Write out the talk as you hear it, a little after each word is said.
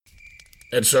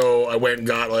And so I went and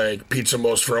got like Pizza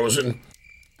Most Frozen.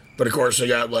 But of course I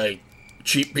got like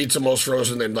cheap Pizza Most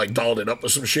Frozen and like dolled it up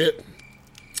with some shit.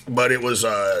 But it was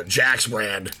Jack's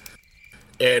brand.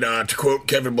 And to quote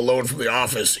Kevin Malone from The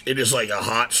Office, it is like a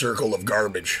hot circle of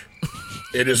garbage.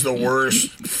 It is the worst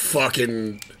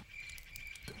fucking...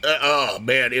 oh,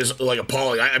 man, it's like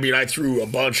appalling. I mean, I threw a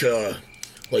bunch of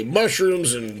like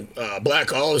mushrooms and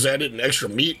black olives at it and extra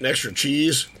meat and extra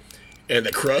cheese. And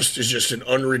the crust is just an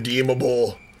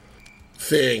unredeemable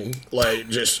thing. Like,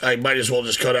 just I might as well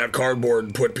just cut out cardboard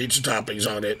and put pizza toppings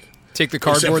on it. Take the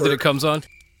cardboard that it comes on?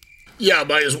 Yeah,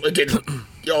 might as well. It did.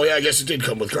 Oh, yeah, I guess it did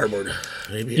come with cardboard.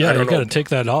 Maybe. Yeah, I don't you got to take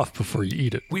that off before you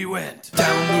eat it. We went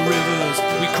down the rivers,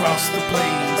 we crossed the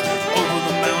plains, over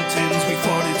the mountains, we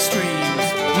forded streams.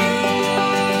 We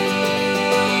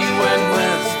went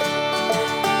west.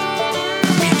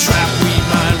 We trapped, we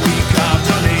mined, we carved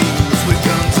our names. With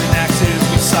guns and axes,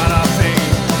 we sought our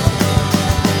fame.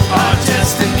 Our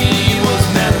destiny was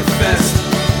manifest.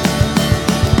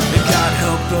 And God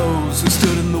help those who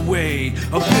stood in the way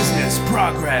of business,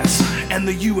 progress, and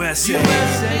the USA.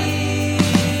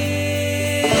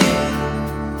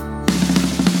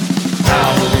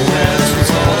 How the West was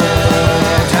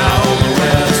fucked. How the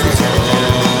West was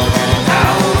fucked.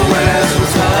 How the West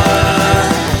was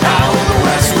fucked. How the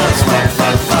West was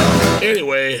fucked.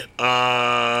 Anyway,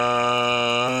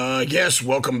 I guess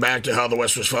welcome back to How the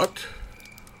West Was Fucked.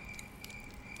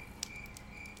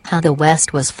 How the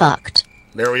West was fucked.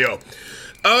 There we go.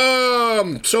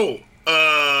 So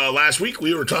last week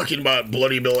we were talking about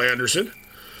Bloody Bill Anderson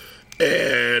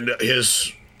and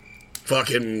his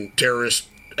fucking terrorist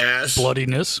ass.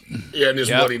 Bloodiness. Yeah, and his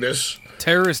bloodiness.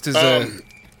 Terrorist is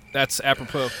that's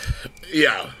apropos.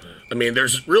 Yeah. I mean,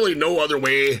 there's really no other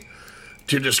way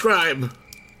to describe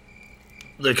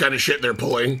the kind of shit they're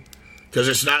pulling, because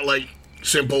it's not like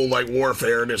simple like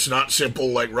warfare, and it's not simple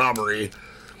like robbery.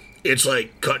 It's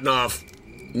like cutting off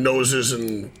noses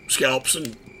and scalps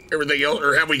and everything else.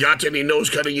 Or have we got to any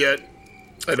nose cutting yet?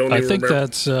 I don't even remember. I think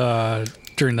that's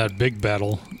during that big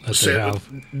battle that they have.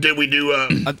 Did we do...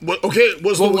 okay,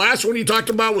 was the last one you talked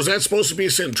about, was that supposed to be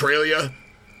Centralia?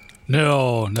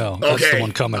 No. That's the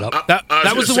one coming up.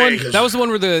 That was the one. That was the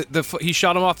one where he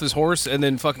shot him off his horse and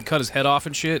then fucking cut his head off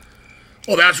and shit.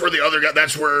 Well, that's where the other guy...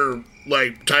 That's where,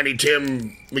 like, Tiny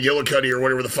Tim McGillicuddy or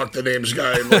whatever the fuck the name's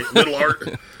guy, like, Little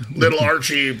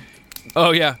Archie... Oh,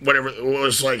 yeah. Whatever,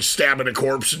 was, like, stabbing a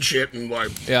corpse and shit, and,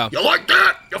 like... Yeah. You like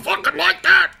that? You fucking like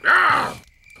that? Yeah!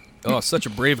 Oh, such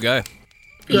a brave guy.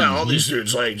 Yeah, all these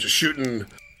dudes, like, just shooting...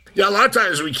 Yeah, a lot of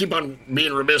times we keep on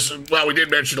being remiss. Well, we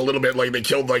did mention a little bit, like, they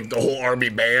killed, like, the whole army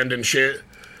band and shit.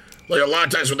 Like, a lot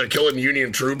of times when they're killing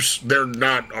Union troops, they're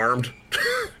not armed.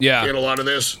 Yeah. In a lot of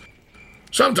this.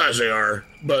 Sometimes they are,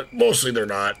 but mostly they're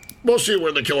not. Mostly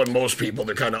when they're killing most people,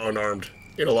 they're kind of unarmed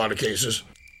in a lot of cases.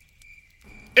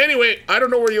 Anyway, I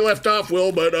don't know where you left off,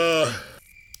 Will, but,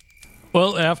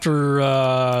 Well, after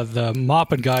the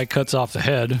mopping guy cuts off the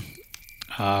head,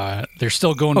 they're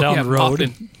still going down the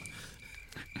road.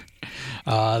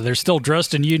 They're still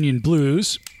dressed in Union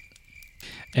blues.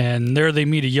 And there they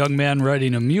meet a young man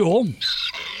riding a mule.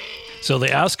 So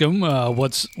they ask him,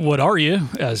 what are you?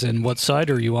 As in, what side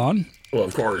are you on? well,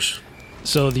 of course.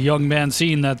 So the young man,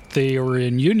 seeing that they were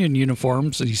in Union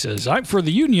uniforms, he says, I'm for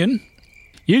the Union.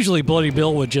 Usually Bloody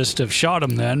Bill would just have shot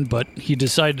him then, but he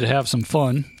decided to have some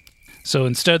fun. So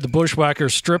instead, the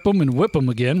bushwhackers strip him and whip him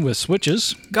again with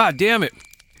switches. God damn it.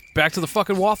 Back to the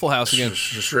fucking Waffle House again.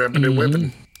 Just stripping and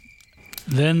whipping.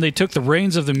 Then they took the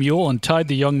reins of the mule and tied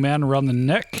the young man around the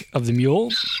neck of the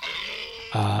mule.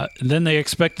 Then they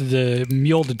expected the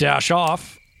mule to dash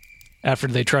off after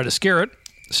they tried to scare it,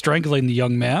 strangling the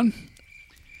young man.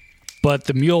 But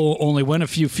the mule only went a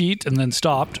few feet and then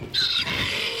stopped.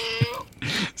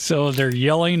 So they're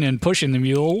yelling and pushing the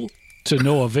mule to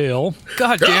no avail.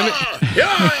 God damn it.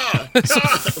 Yeah! It's so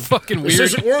fucking weird. This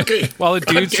isn't working. While the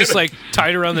dude's just like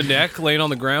tied around the neck, laying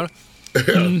on the ground.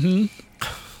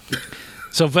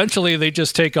 So eventually they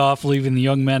just take off, leaving the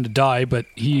young man to die, but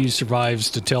he survives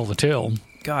to tell the tale.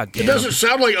 God damn. It doesn't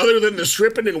sound like, other than the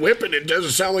stripping and whipping, it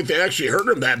doesn't sound like they actually hurt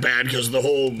him that bad, because the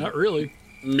whole Not really.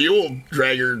 mule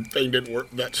dragger thing didn't work.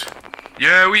 That's...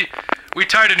 Yeah, we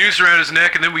tied a noose around his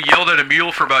neck, and then we yelled at a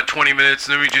mule for about 20 minutes,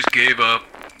 and then we just gave up.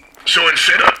 So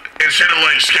instead of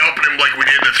like scalping him like we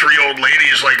did the 3 old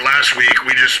ladies like last week,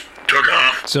 we just took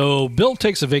off. So Bill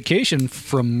takes a vacation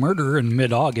from murder in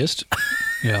mid-August.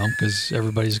 Because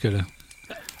everybody's gonna...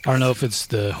 I don't know if it's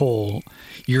the whole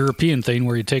European thing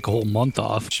where you take a whole month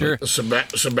off. Sure. A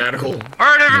sabbatical. All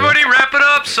right, everybody, wrap it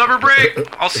up. Summer break.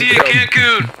 I'll see you in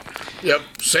Cancun. Yep.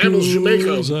 Sandals, Jamaica.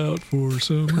 Goes out for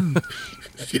summer.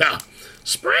 Yeah.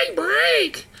 Spring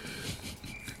break.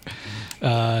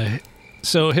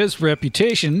 So his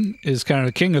reputation is kind of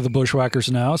the king of the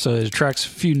bushwhackers now, so it attracts a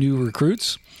few new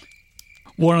recruits.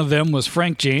 One of them was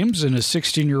Frank James and his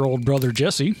 16-year-old brother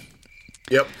Jesse.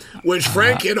 Yep. Which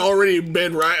Frank had already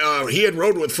been he had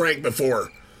rode with Frank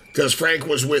before, because Frank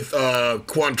was with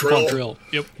Quantrill.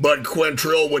 Yep. But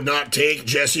Quantrill would not take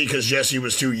Jesse because Jesse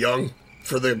was too young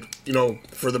for the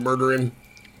murdering.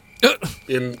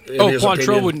 In his Quantrill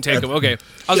opinion. wouldn't take him. Okay,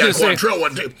 I was Yeah, gonna say. Quantrill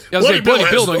wouldn't take. I was gonna say, Bloody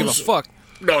has Bill don't give a those- fuck.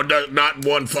 No, not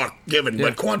one fuck given.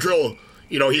 But Quantrill,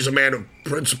 he's a man of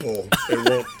principle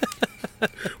and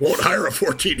won't hire a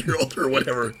 14-year-old or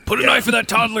whatever. Put a knife in that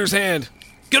toddler's hand.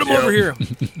 Get him over here.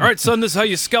 All right, son, this is how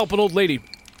you scalp an old lady.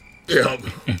 Yeah.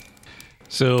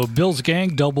 So Bill's gang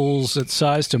doubles its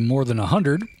size to more than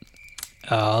 100.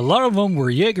 A lot of them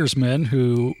were Jaeger's men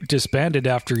who disbanded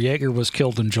after Jaeger was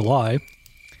killed in July.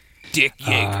 Dick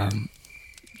Yeager.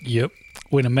 Yep.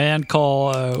 When a man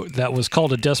that was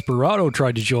called a desperado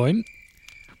tried to join,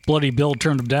 Bloody Bill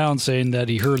turned him down, saying that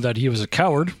he heard that he was a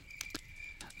coward.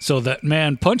 So that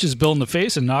man punches Bill in the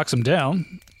face and knocks him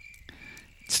down.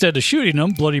 Instead of shooting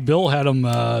him, Bloody Bill had him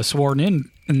sworn in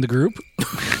the group.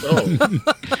 Oh.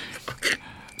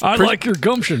 I like your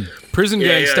gumption. Prison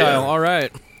gang style. Yeah. All right.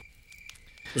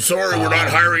 Sorry, we're not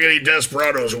hiring any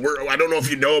desperados. I don't know if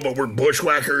you know, but we're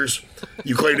bushwhackers.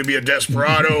 You claim to be a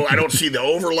desperado. I don't see the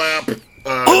overlap.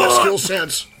 The skill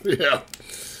sets. Yeah.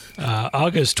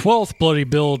 August 12th, Bloody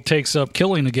Bill takes up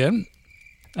killing again.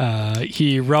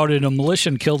 He routed a militia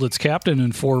and killed its captain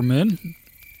and 4 men.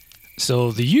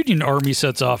 So the Union Army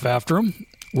sets off after him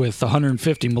with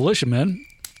 150 militiamen.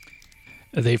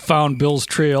 They found Bill's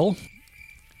trail.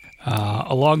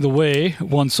 Along the way,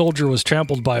 one soldier was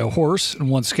trampled by a horse and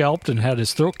one scalped and had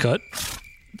his throat cut.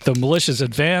 The militia's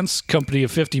advance, company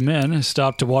of 50 men,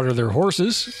 stopped to water their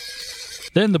horses.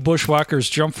 Then the bushwhackers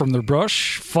jumped from their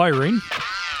brush, firing.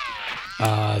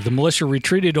 The militia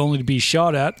retreated only to be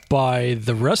shot at by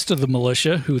the rest of the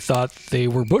militia who thought they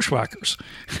were bushwhackers.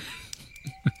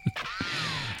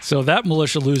 So that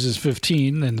militia loses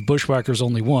 15 and the bushwhackers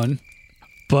only 1.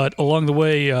 But along the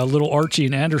way, little Archie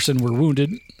and Anderson were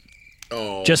wounded.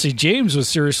 Oh. Jesse James was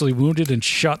seriously wounded and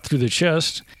shot through the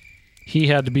chest. He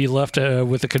had to be left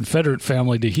with a Confederate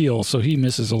family to heal, so he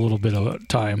misses a little bit of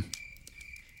time.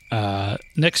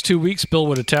 Next 2 weeks, Bill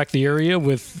would attack the area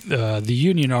with the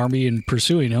Union Army and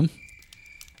pursuing him.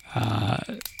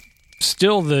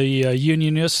 Still, the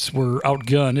Unionists were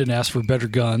outgunned and asked for better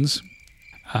guns.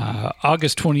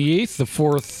 August 28th, the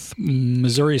 4th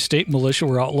Missouri State Militia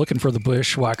were out looking for the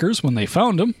bushwhackers. When they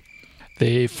found them,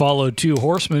 they followed 2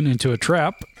 horsemen into a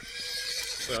trap.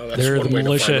 Well, There, the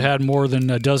militia had more than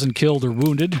a dozen killed or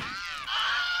wounded.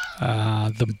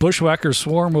 The bushwhackers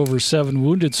swarm over 7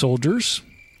 wounded soldiers.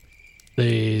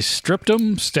 They stripped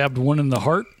them, stabbed one in the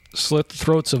heart, slit the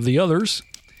throats of the others,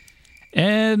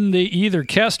 and they either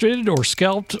castrated or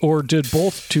scalped or did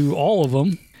both to all of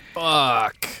them.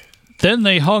 Fuck. Then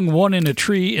they hung one in a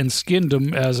tree and skinned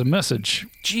him as a message.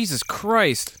 Jesus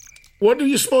Christ. What do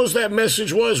you suppose that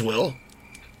message was, Will?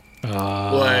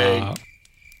 Like,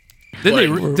 Didn't they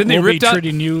We'll rip be out?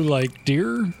 treating you like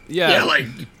deer? yeah, like,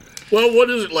 well, what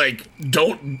is it like?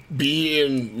 Don't be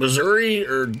in Missouri,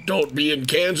 or don't be in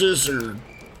Kansas, or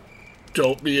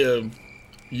don't be a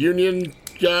Union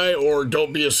guy, or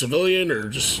don't be a civilian, or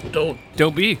just don't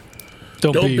be.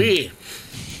 Don't be.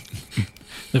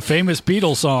 The famous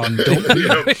Beatles song. Don't be.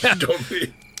 Yep, don't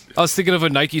be. I was thinking of a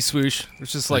Nike swoosh.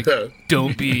 It's just like,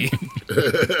 don't be.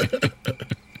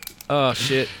 Oh,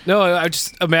 shit. No, I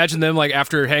just imagine them, like,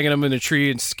 after hanging him in a tree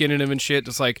and skinning him and shit,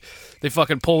 just, like, they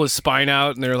fucking pull his spine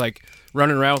out, and they're, like,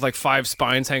 running around with, like, 5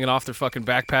 spines hanging off their fucking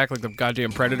backpack like the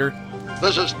goddamn Predator.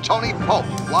 This is Tony Pope,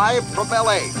 live from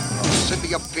L.A.,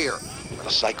 City of Fear. The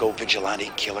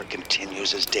psycho-vigilante killer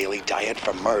continues his daily diet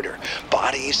for murder.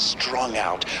 Bodies strung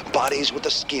out, bodies with the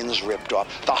skins ripped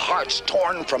off, the hearts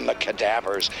torn from the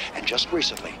cadavers. And just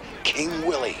recently, King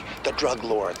Willie, the drug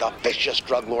lord, the vicious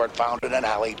drug lord, found in an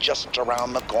alley just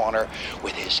around the corner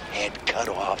with his head cut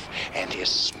off and his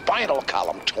spinal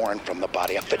column torn from the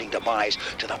body, a fitting demise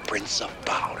to the Prince of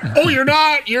Powder. Oh, you're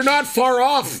not far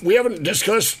off. We haven't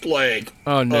discussed, like...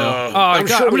 Oh, no. I'm God,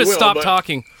 sure I'm we going to will, stop but-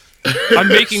 talking. I'm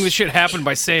making this shit happen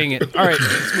by saying it. All right,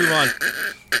 let's move on.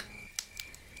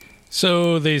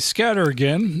 So they scatter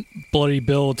again. Bloody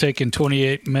Bill taking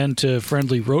 28 men to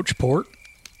friendly Roachport,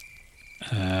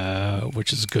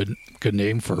 which is a good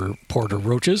name for port of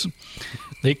roaches.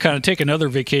 They kind of take another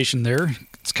vacation there.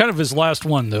 It's kind of his last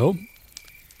one, though.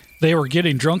 They were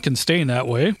getting drunk and staying that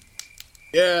way.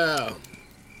 Yeah.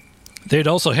 They'd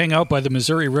also hang out by the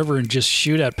Missouri River and just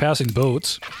shoot at passing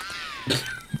boats.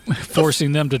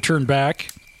 forcing them to turn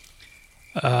back.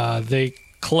 They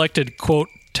collected, quote,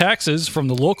 taxes from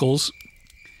the locals.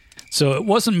 So it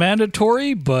wasn't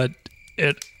mandatory, but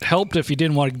it helped if you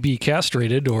didn't want to be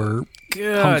castrated or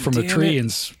hung from a tree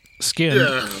and skinned.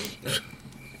 Yeah.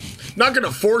 Not going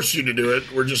to force you to do it.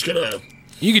 We're just going to...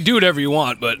 You can do whatever you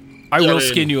want, but I will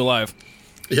skin you alive.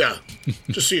 Yeah.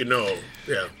 Just so you know.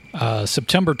 Yeah.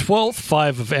 September 12th,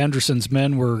 5 of Anderson's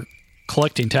men were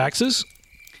collecting taxes.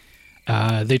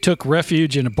 They took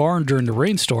refuge in a barn during the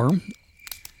rainstorm.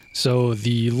 So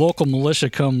the local militia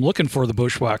come looking for the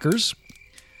bushwhackers.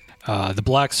 The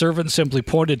black servant simply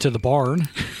pointed to the barn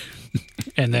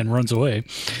and then runs away.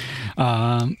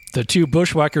 The 2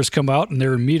 bushwhackers come out and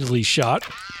they're immediately shot.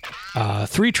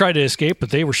 3 tried to escape, but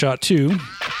they were shot too.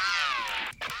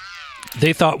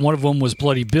 They thought one of them was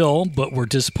Bloody Bill, but were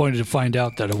disappointed to find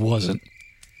out that it wasn't.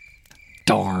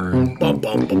 Darn. But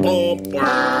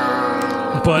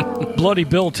Bloody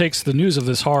Bill takes the news of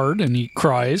this hard and he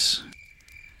cries.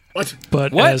 What?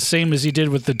 But as same as he did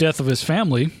with the death of his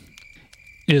family,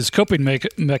 his coping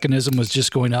mechanism was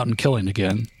just going out and killing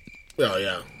again. Oh,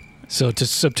 yeah. So to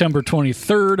September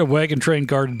 23rd, a wagon train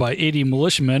guarded by 80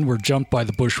 militiamen were jumped by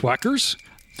the bushwhackers.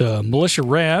 The militia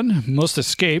ran, most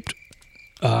escaped.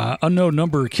 Unknown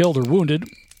number killed or wounded.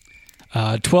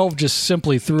 12 just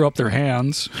simply threw up their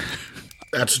hands.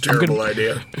 That's a terrible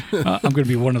idea. I'm going to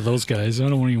be one of those guys. I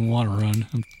don't even want to run.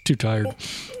 I'm too tired.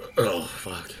 Oh,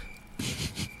 fuck.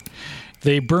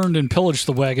 They burned and pillaged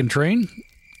the wagon train.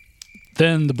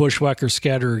 Then the bushwhackers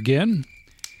scatter again.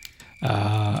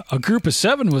 A group of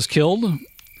 7 was killed,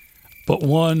 but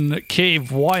one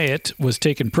Cave Wyatt was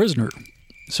taken prisoner.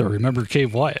 So remember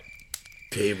Cave Wyatt.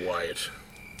 Cave Wyatt.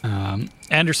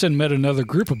 Anderson met another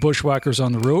group of bushwhackers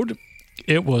on the road.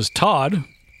 It was Todd.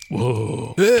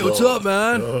 Whoa. Hey, what's up,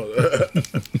 man?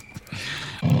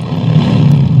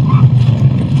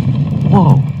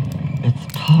 Whoa,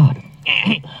 it's Todd.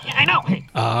 I know.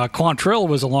 Quantrill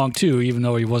was along too, even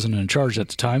though he wasn't in charge at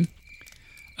the time.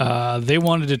 They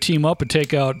wanted to team up and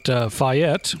take out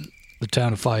Fayette, the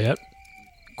town of Fayette.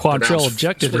 Quantrill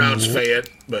objected. It's pronounced Fayette,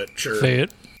 but sure.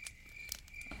 Fayette.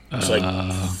 It's like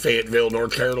Fayetteville,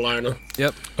 North Carolina.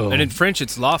 Yep. Oh. And in French,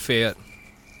 it's Lafayette.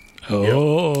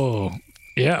 Oh,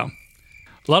 yeah.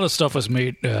 A lot of stuff was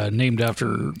named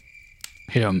after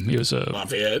him. He was a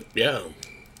Lafayette, yeah.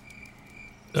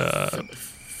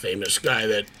 Famous guy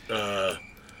that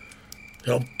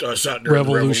helped us out during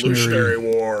the Revolutionary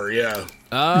War, yeah.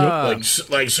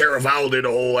 Like Sarah Vowell did a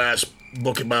whole ass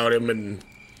book about him and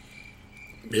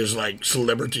his like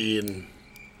celebrity and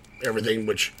everything,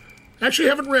 which I actually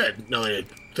haven't read now that I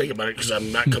think about it because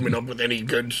I'm not coming up with any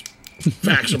good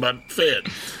facts about Fayette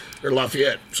or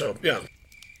Lafayette. So yeah.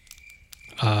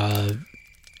 I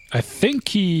think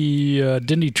he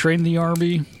didn't he train the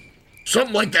army?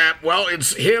 Something like that. Well,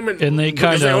 it's him and they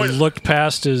kind of looked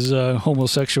past his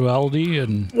homosexuality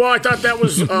and. Well, I thought that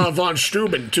was von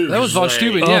Steuben too. That was von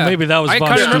Steuben. Yeah, maybe that was. I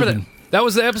kind of remember that. That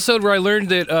was the episode where I learned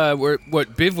that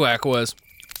what bivouac was.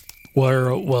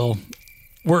 Well,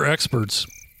 we're experts.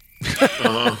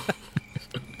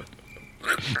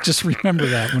 Just remember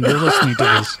that when you're listening to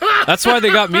this. That's why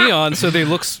they got me on, so they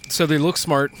look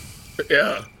smart.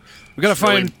 Yeah. We gotta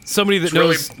find somebody that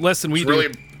knows less than we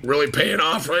do. Really paying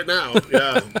off right now.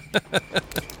 Yeah.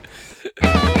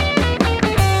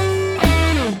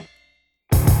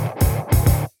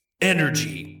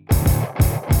 Energy.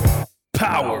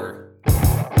 Power.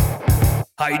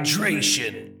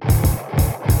 Hydration.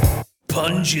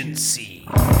 Pungency.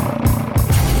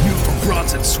 New from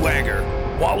Bronson Swagger.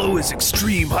 Wallow is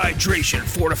extreme hydration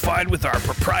fortified with our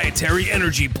proprietary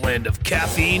energy blend of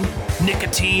caffeine,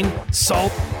 nicotine,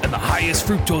 salt, and the highest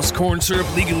fructose corn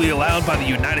syrup legally allowed by the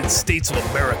United States of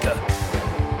America.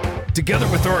 Together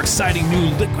with our exciting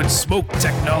new liquid smoke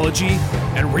technology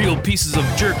and real pieces of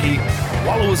jerky,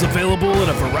 Wallow is available in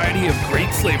a variety of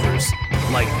great flavors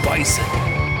like bison,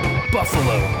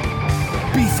 buffalo,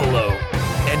 beefalo,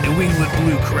 and New England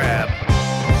blue crab.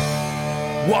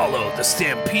 Wallow, the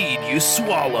stampede you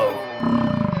swallow.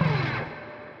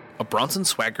 A Bronson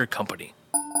Swagger company.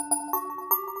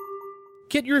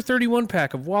 Get your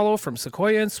 31-pack of Wallow from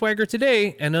Sequoia and Swagger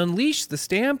today and unleash the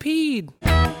stampede.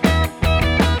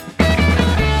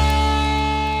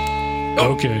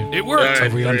 Okay. It worked. Are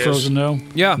we unfrozen now?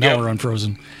 Yeah. Now we're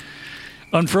unfrozen.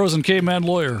 Unfrozen caveman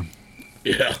lawyer.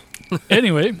 Yeah.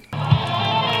 Anyway.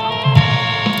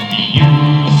 He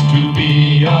used to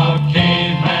be a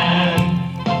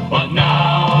caveman, but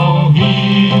now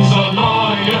he's a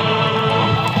lawyer.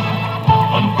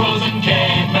 Unfrozen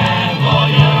caveman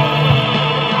lawyer.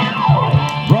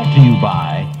 Brought to you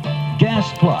by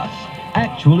Gas Plus.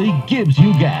 Actually gives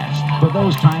you gas. for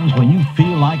those times when you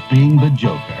feel like being the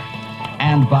Joker.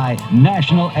 And by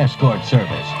National Escort Service.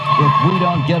 If we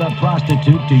don't get a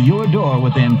prostitute to your door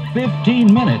within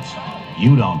 15 minutes,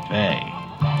 you don't pay.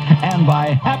 And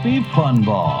by Happy Fun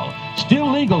Ball.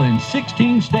 Still legal in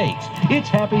 16 states. It's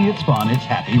happy, it's fun, it's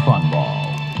Happy Fun Ball.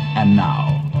 And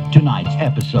now, tonight's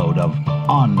episode of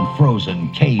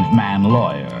Unfrozen Caveman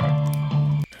Lawyer.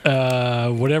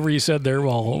 Whatever you said there,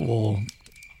 I'll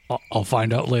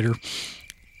find out later.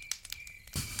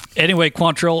 Anyway,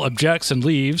 Quantrill objects and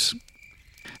leaves.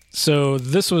 So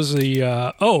this was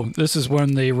this is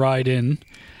when they ride in,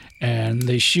 and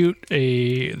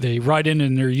they ride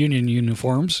in their Union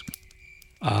uniforms.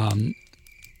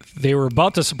 They were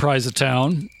about to surprise the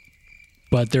town,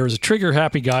 but there was a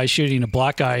trigger-happy guy shooting a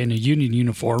black guy in a Union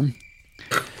uniform.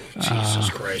 Jesus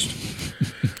Christ.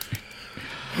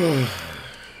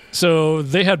 So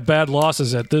they had bad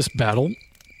losses at this battle.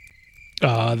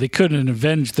 They couldn't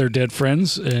avenge their dead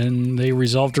friends, and they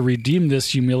resolved to redeem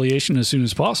this humiliation as soon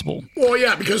as possible. Well,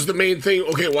 yeah, because the main thing,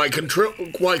 why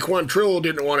Quantrill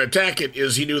didn't want to attack it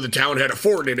is he knew the town had a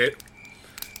fort in it.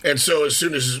 And so as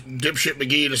soon as dipshit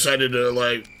McGee decided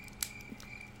to,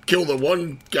 kill the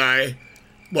one guy,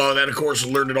 well, that, of course,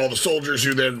 alerted all the soldiers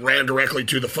who then ran directly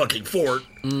to the fucking fort,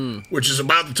 which is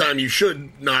about the time you should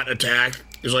not attack.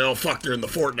 He's like, oh, fuck, they're in the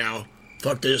fort now.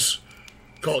 Fuck this.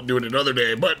 Call it, do it another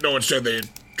day. But no, instead they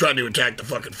tried to attack the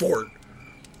fucking fort,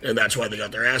 and that's why they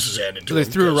got their asses handed to them. They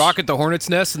threw a rock at the hornet's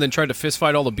nest and then tried to fist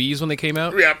fight all the bees when they came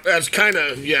out? Yeah, that's kind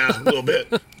of, a little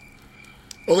bit.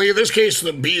 Only in this case,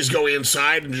 the bees go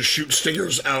inside and just shoot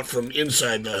stingers out from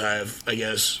inside the hive, I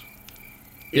guess.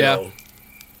 You know.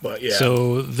 But, yeah.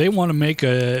 So they want to make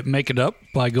it up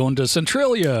by going to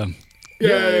Centralia.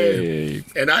 Yay!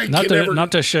 And I not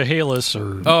to Chehalis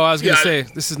or... Oh, I was going to say,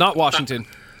 this is not Washington.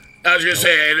 I was going to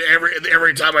say, and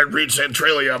every time I read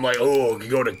Centralia, I'm like, oh, you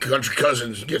go to Country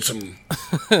Cousins, get some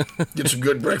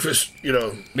good breakfast,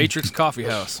 Matrix Coffee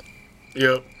House.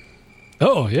 Yep.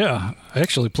 Oh, yeah. I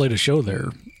actually played a show there.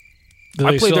 Do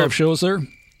they still have shows there?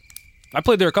 I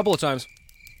played there a couple of times.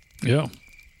 Yeah.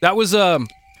 That was the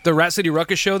Rat City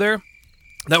Ruckus show there.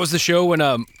 That was the show when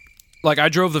I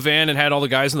drove the van and had all the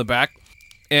guys in the back,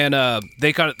 and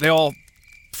they all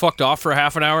fucked off for a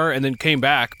half an hour and then came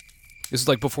back. This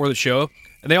is before the show,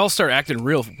 and they all start acting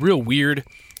real weird.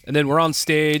 And then we're on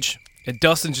stage, and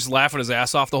Dustin's just laughing his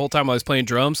ass off the whole time while I was playing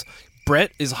drums.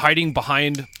 Brett is hiding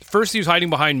behind. First, he was hiding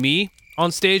behind me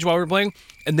on stage while we were playing,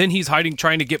 and then he's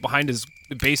trying to get behind his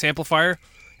bass amplifier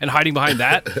and hiding behind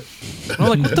that. And I'm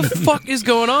like, what the fuck is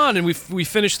going on? And we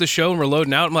finished the show and we're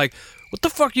loading out. I'm like, what the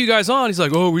fuck are you guys on? He's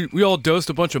like, oh, we all dosed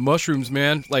a bunch of mushrooms,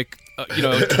 man.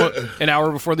 An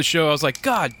hour before the show. I was like,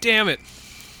 God damn it.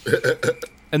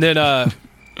 And then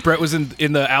Brett was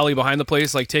in the alley behind the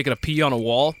place, taking a pee on a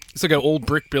wall. It's like an old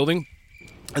brick building,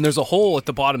 and there's a hole at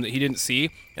the bottom that he didn't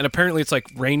see. And apparently, it's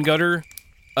rain gutter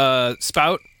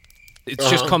spout. It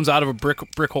just comes out of a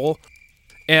brick hole,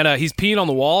 and he's peeing on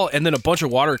the wall, and then a bunch of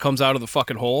water comes out of the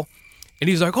fucking hole. And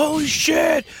he's like, holy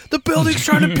shit, the building's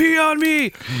trying to pee on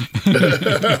me.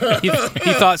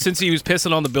 he thought since he was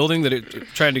pissing on the building that it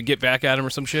trying to get back at him or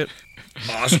some shit.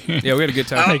 Awesome. Yeah, we had a good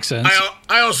time. Makes sense.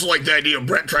 I also like the idea of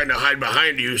Brett trying to hide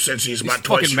behind you since he's about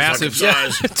twice your fucking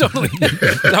size. Yeah, totally.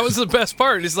 That was the best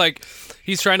part. It's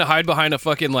he's trying to hide behind a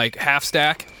fucking half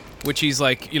stack, which he's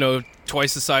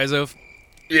twice the size of.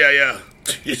 Yeah.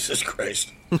 Jesus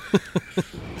Christ.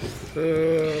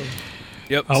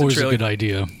 Yep. Always a good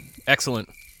idea. Excellent.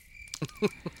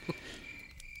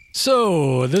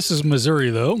 So, this is Missouri,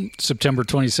 though. September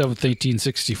 27th,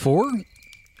 1864.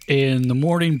 In the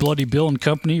morning, Bloody Bill and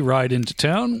company ride into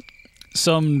town.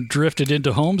 Some drifted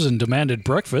into homes and demanded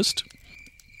breakfast.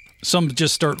 Some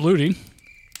just start looting.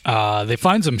 They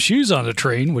find some shoes on the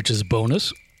train, which is a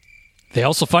bonus. They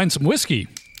also find some whiskey.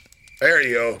 There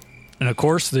you go. And, of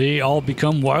course, they all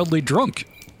become wildly drunk.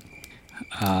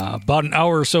 About an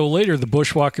hour or so later, the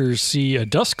bushwhackers see a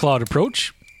dust cloud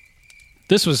approach.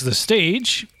 This was the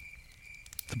stage.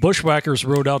 The bushwhackers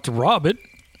rode out to rob it.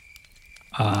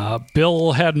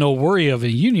 Bill had no worry of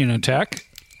a Union attack.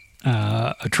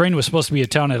 A train was supposed to be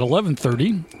at town at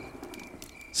 11:30.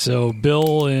 So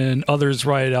Bill and others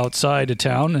ride outside of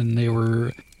town, and they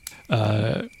were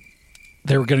going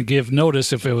to give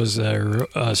notice if it was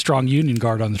a strong Union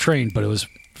guard on the train, but it was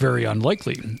very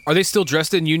unlikely. Are they still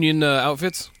dressed in Union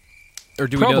outfits? Or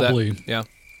do we Probably. know that? Yeah.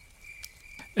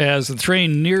 As the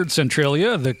train neared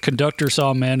Centralia, the conductor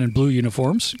saw a man in blue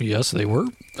uniforms. Yes, they were.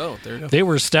 Oh, there you go. They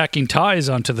were stacking ties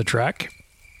onto the track.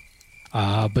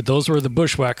 But those were the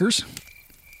bushwhackers.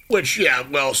 Which,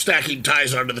 stacking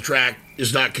ties onto the track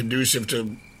is not conducive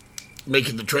to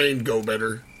making the train go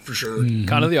better. for sure.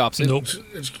 Kind of the opposite. Nope.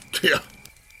 Yeah.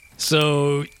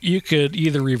 So you could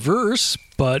either reverse,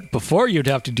 but before you'd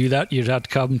have to do that, you'd have to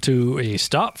come to a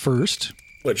stop first.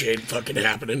 Which ain't fucking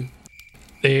happening.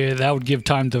 That would give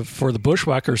time for the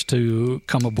bushwhackers to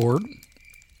come aboard.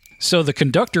 So the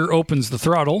conductor opens the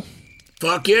throttle.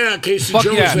 Fuck yeah, Casey Fuck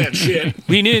Jones yeah. that shit.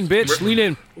 Lean in, bitch. Lean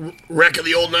in. Wreck of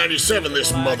the old 97,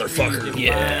 this motherfucker.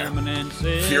 Yeah.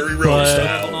 Fury Road But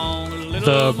style.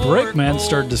 the brakeman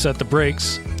started to set the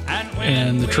brakes,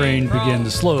 and the train began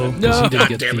to slow because No. he didn't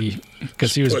God damn get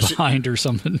because he was Pussy. behind or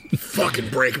something. Fucking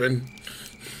brakeman.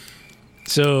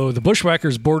 So the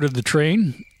bushwhackers boarded the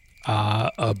train.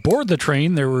 Aboard the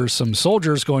train, there were some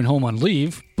soldiers going home on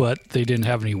leave, but they didn't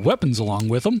have any weapons along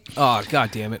with them. Oh, god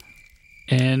damn it.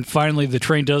 And finally, the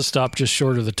train does stop just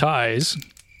short of the ties.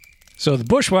 So the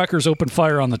bushwhackers opened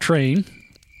fire on the train.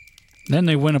 Then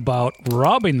they went about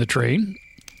robbing the train.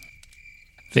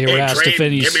 They were Hey, asked train, if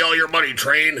any. give me all your money,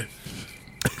 train.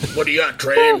 What do you got,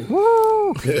 train?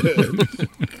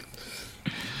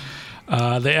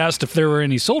 They asked if there were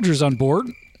any soldiers on board.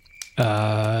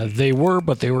 They were,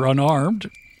 but they were unarmed.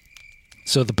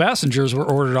 So the passengers were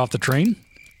ordered off the train.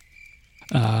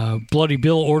 Bloody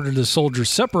Bill ordered the soldiers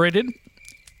separated,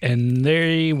 and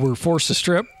they were forced to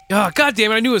strip. Oh, god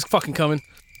damn it. I knew it was fucking coming.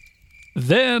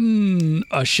 Then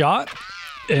a shot,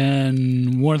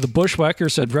 and one of the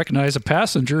bushwhackers had recognized a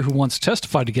passenger who once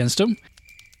testified against him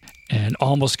and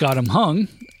almost got him hung.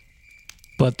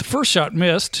 But the first shot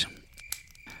missed.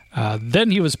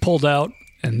 Then he was pulled out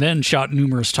and then shot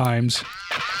numerous times.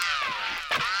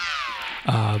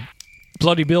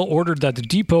 Bloody Bill ordered that the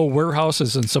depot,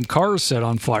 warehouses, and some cars set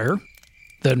on fire,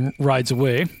 then rides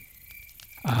away.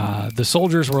 The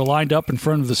soldiers were lined up in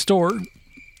front of the store,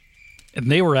 and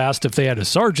they were asked if they had a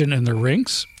sergeant in their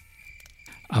ranks.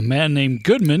 A man named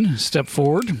Goodman stepped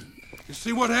forward. You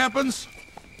see what happens?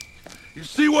 You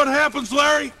see what happens,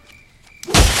 Larry?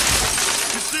 You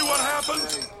see what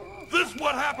happens? This is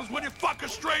what happens when you fuck a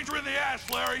stranger in the ass,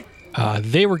 Larry.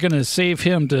 They were going to save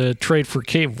him to trade for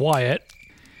Cave Wyatt.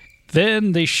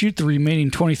 Then they shoot the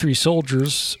remaining 23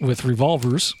 soldiers with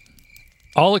revolvers,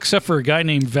 all except for a guy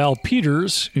named Val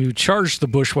Peters, who charged the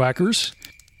bushwhackers,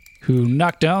 who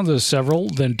knocked down the several,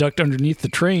 then ducked underneath the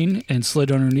train and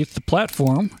slid underneath the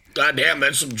platform. God damn,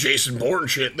 that's some Jason Bourne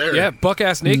shit there. Yeah,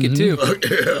 buck-ass naked, too.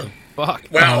 Yeah. Fuck.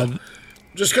 Well,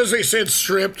 just because they said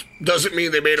stripped doesn't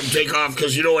mean they made them take off,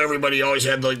 because you know everybody always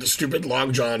had like the stupid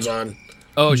long johns on.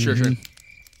 Oh, sure.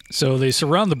 So they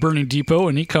surround the burning depot,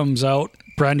 and he comes out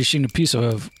brandishing a piece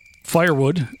of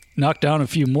firewood, knocked down a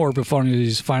few more before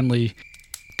he's finally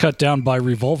cut down by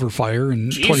revolver fire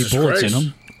and Jesus 20 bullets Christ. in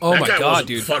him. Oh That my guy god, wasn't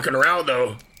dude. fucking around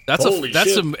though. That's Holy shit.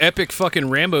 some epic fucking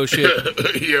Rambo shit.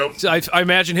 Yep. So I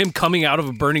imagine him coming out of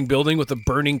a burning building with a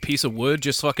burning piece of wood,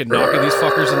 just fucking knocking these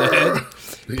fuckers in the head.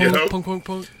 Punk, Yep. punk, punk,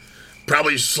 punk.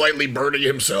 Probably slightly burning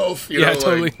himself. You Yeah, know,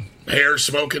 totally. Like hair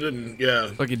smoking and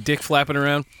yeah. Like a dick flapping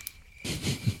around.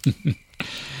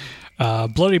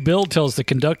 Bloody Bill tells the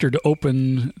conductor to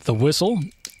open the whistle,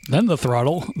 then the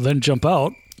throttle, then jump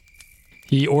out.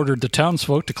 He ordered the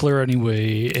townsfolk to clear any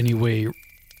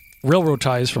railroad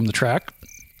ties from the track.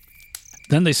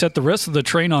 Then they set the rest of the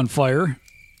train on fire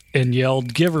and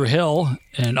yelled, "Give her hell,"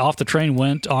 and off the train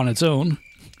went on its own.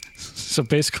 So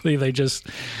basically they just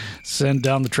send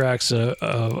down the tracks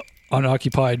a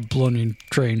unoccupied blown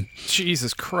train.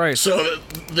 Jesus Christ. So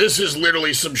this is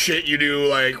literally some shit you do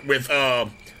like with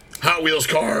Hot Wheels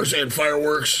cars and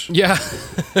fireworks. Yeah.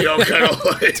 You know, kind of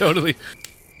like Totally.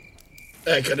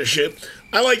 that kind of shit.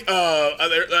 I like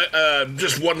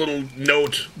just one little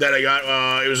note that I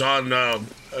got. It was on a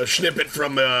snippet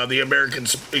from the American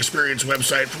Experience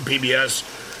website from PBS.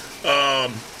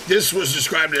 This was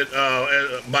described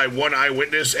by one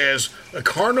eyewitness as a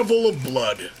carnival of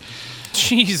blood.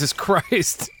 Jesus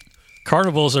Christ.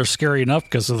 Carnivals are scary enough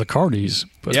because of the carnies.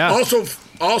 But Yeah.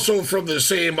 Also from the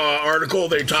same article,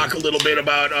 they talk a little bit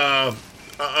about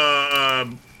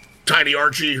Tiny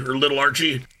Archie or Little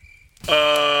Archie.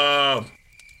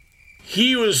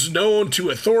 He was known to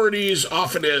authorities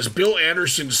often as Bill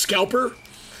Anderson's scalper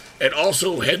and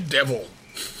also Head Devil.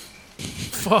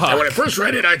 Fuck. And when I first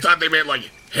read it, I thought they meant like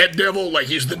Head Devil, like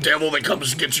he's the devil that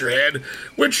comes and gets your head,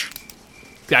 which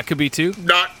That could be too.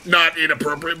 not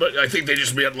inappropriate, but I think they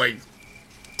just meant like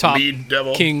Top lead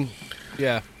devil. king.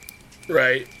 Yeah.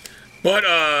 Right.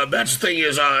 But that's the thing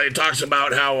is, it talks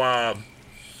about how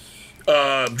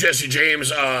Jesse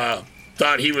James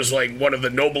thought he was like one of the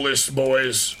noblest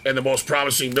boys and the most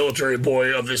promising military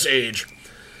boy of this age.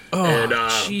 Oh, And,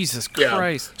 Jesus yeah.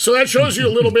 Christ. So that shows you a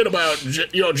little bit about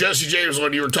Jesse James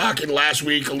when you were talking last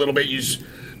week. A little bit, you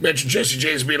mentioned Jesse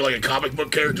James being like a comic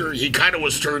book character. He kind of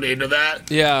was turned into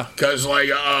that. Yeah. Because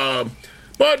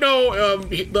but no,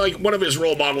 like one of his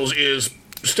role models is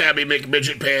Stabby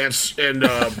McMidget Pants and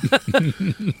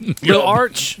Bill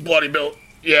Arch, Bloody Bill.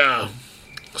 Yeah.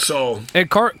 So and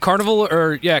Carnival of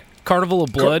Blood. The Carnival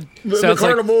of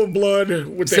Blood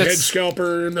with the head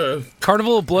scalper and the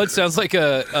Carnival of Blood sounds like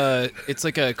it's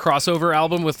like a crossover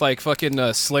album with like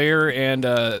fucking Slayer and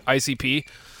ICP.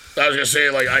 I was gonna say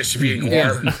like ICP and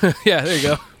Guar. Yeah, there you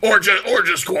go. Or just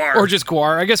Guar. Or just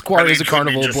Guar. I guess Guar is a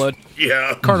Carnival of Blood.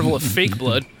 Yeah. Carnival of fake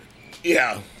blood.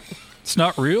 Yeah. It's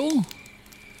not real?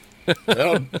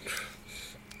 Well,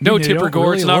 no, Tipper Gore,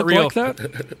 really it's not real. Like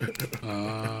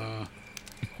that?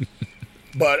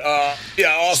 But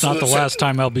yeah, also it's not the last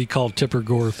time I'll be called Tipper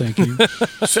Gore, thank you.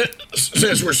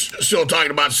 Since we're still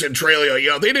talking about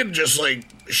Centralia, they didn't just like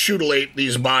mutilate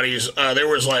these bodies. There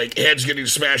was like heads getting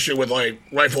smashed in with like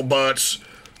rifle butts,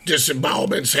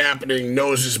 disembowelments happening,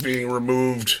 noses being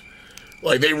removed.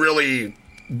 Like they really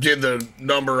did the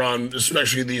number on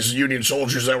especially these Union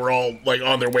soldiers that were all like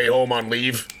on their way home on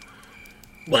leave.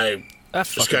 Like that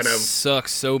fucking kind of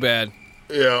sucks so bad.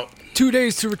 Yeah. 2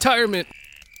 days to retirement.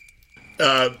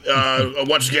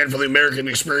 Once again, for the American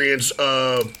Experience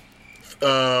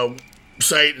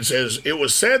site, it says, it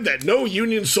was said that no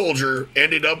Union soldier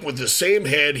ended up with the same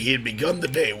head he had begun the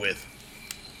day with.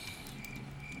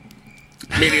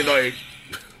 Meaning, like...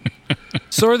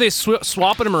 So are they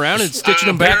swapping them around and stitching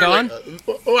them back on?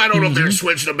 I don't know if they're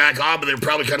switching them back on, but they're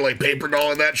probably kind of like paper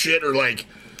dolling that shit, or like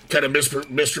kind of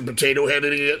Mr. Potato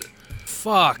Heading it.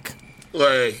 Fuck.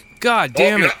 Like... God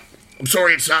damn it. I'm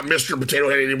sorry, it's not Mr. Potato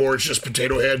Head anymore. It's just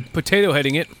Potato Head. Potato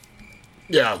Heading it.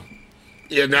 Yeah.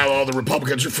 Yeah, now all the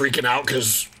Republicans are freaking out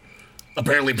because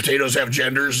apparently potatoes have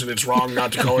genders and it's wrong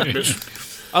not to call it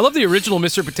Mr. I love the original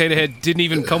Mr. Potato Head didn't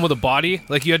even come with a body.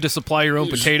 Like you had to supply your own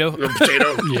potato.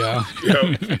 Yeah.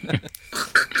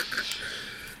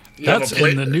 That's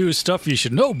in the new Stuff You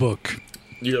Should Know book.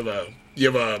 You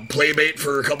have a playmate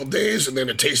for a couple days and then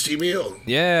a tasty meal.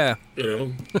 Yeah.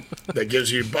 That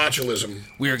gives you botulism.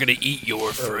 We are going to eat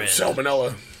your friend.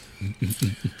 Salmonella.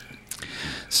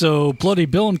 So Bloody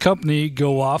Bill and company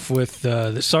go off with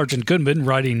Sergeant Goodman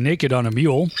riding naked on a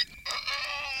mule.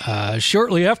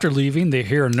 Shortly after leaving, they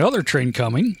hear another train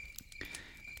coming.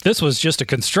 This was just a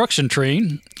construction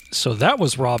train, so that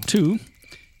was robbed too.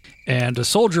 And a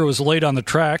soldier was laid on the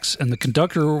tracks, and the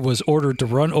conductor was ordered to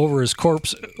run over his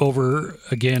corpse over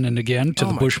again and again to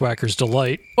the bushwhackers'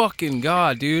 delight. Fucking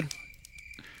God, dude.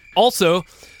 Also,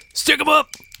 stick them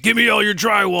up. Give me all your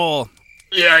drywall.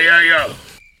 Yeah.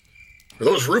 Are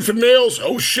those roofing nails?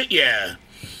 Oh, shit, yeah.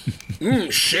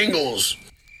 Shingles.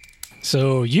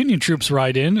 So Union troops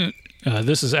ride in.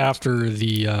 This is after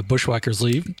the bushwhackers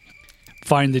leave.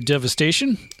 Find the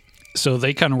devastation. So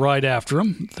they kind of ride after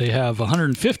them. They have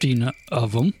 115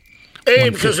 of them. A,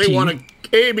 because they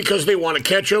want to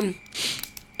catch them.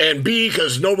 And B,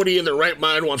 because nobody in their right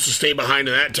mind wants to stay behind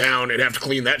in that town and have to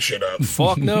clean that shit up.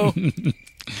 Fuck no.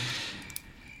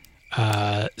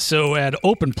 So at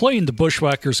open plain, the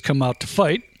bushwhackers come out to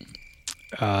fight.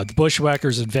 The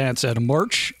bushwhackers advance at a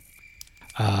march.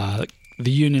 The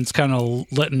Union's kind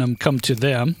of letting them come to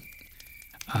them.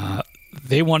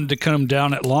 They wanted to come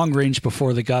down at long range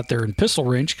before they got there in pistol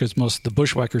range because most of the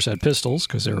bushwhackers had pistols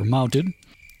because they were mounted.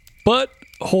 But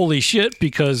holy shit,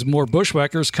 because more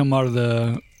bushwhackers come out of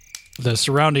the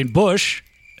surrounding bush,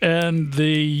 and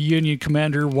the Union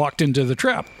commander walked into the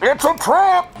trap. It's a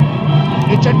trap!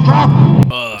 It's a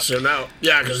trap! So now,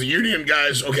 yeah, because the Union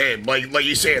guys, okay, like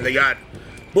you said, they got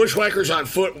bushwhackers on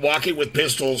foot walking with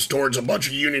pistols towards a bunch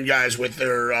of Union guys with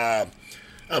their,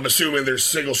 I'm assuming they're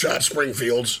single-shot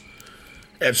Springfields.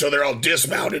 And so they're all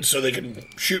dismounted so they can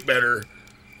shoot better.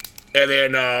 And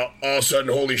then all of a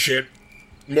sudden, holy shit,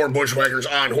 more bushwhackers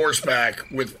on horseback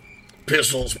with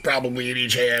pistols probably in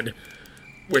each hand,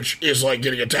 which is like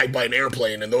getting attacked by an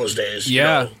airplane in those days.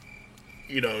 Yeah.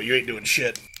 You ain't doing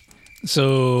shit.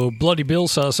 So Bloody Bill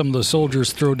saw some of the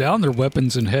soldiers throw down their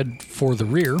weapons and head for the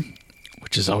rear,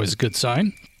 which is always a good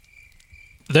sign.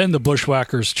 Then the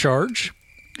bushwhackers charge.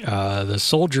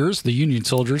 The Union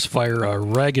soldiers, fire a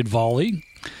ragged volley.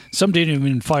 Some didn't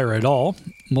even fire at all,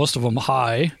 most of them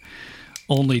high.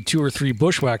 Only 2 or 3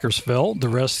 bushwhackers fell, the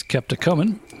rest kept it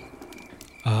coming.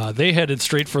 They headed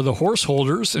straight for the horse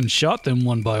holders and shot them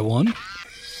one by one.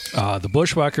 The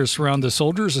bushwhackers surround the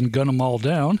soldiers and gun them all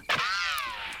down.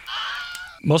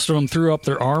 Most of them threw up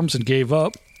their arms and gave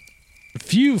up. A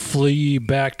few flee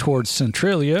back towards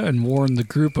Centralia and warn the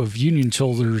group of Union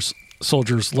soldiers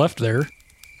left there.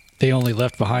 They only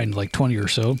left behind like 20 or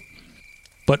so.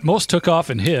 But most took off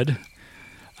and hid.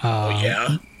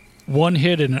 Yeah? One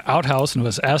hid in an outhouse and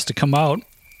was asked to come out.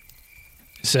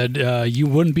 He said, you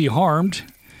wouldn't be harmed.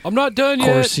 I'm not done Of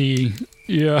yet. course,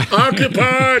 yeah.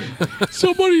 Occupied!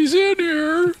 Somebody's in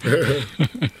here.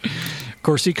 Of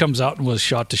course, he comes out and was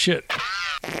shot to shit.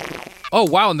 Oh,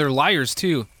 wow, and they're liars,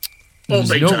 too. Oh,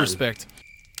 big No time. respect.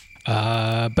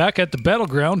 Back at the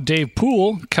battleground, Dave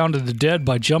Poole counted the dead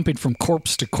by jumping from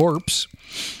corpse to corpse.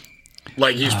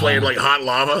 Like he's playing like hot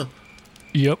lava?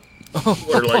 Yep.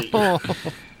 Or like...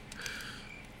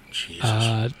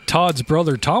 Jesus. Todd's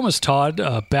brother, Thomas Todd,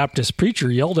 a Baptist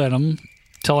preacher, yelled at him,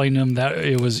 telling him that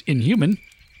it was inhuman.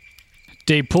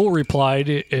 Dave Poole replied,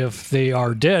 if they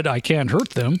are dead, I can't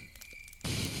hurt them.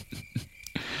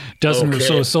 Dozen or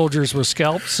so Okay. soldiers were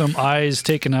scalped, some eyes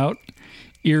taken out,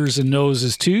 ears and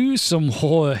noses too. Some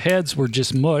whole heads were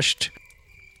just mushed.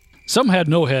 Some had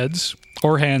no heads,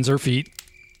 or hands or feet.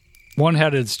 One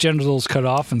had its genitals cut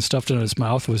off and stuffed in its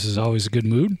mouth, which is always a good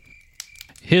mood.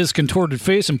 His contorted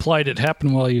face implied it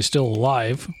happened while he was still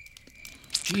alive.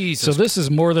 Jesus. So this is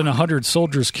more than 100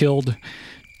 soldiers killed,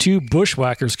 2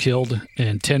 bushwhackers killed,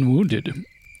 and 10 wounded.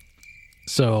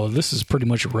 So this is pretty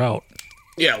much a rout.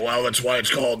 Yeah, well, that's why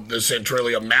it's called the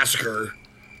Centralia Massacre,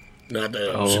 not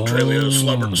the Centralia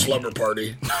slumber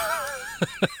Party.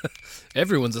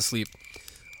 Everyone's asleep.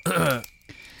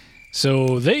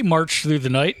 So they march through the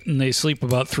night, and they sleep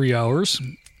about 3 hours.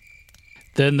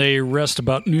 Then they rest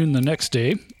about noon the next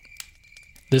day.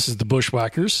 This is the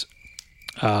bushwhackers.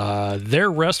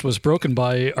 Their rest was broken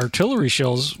by artillery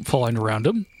shells falling around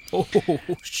them. Oh,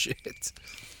 shit.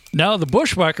 Now the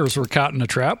bushwhackers were caught in a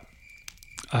trap.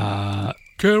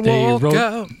 Can They walk wrote-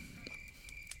 out.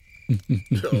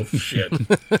 Oh, shit.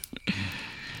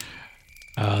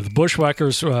 The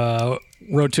bushwhackers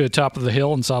rode to the top of the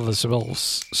hill and saw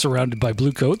themselves surrounded by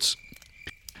bluecoats.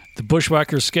 The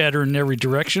bushwhackers scattered in every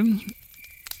direction.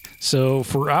 So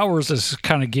for hours, this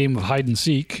kind of game of hide and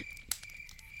seek.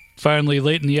 Finally,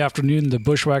 late in the afternoon, the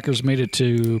bushwhackers made it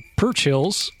to Perch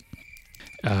Hills.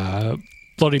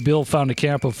 Bloody Bill found a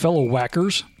camp of fellow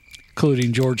whackers,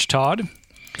 including George Todd.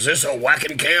 Is this a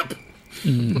whacking camp?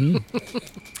 A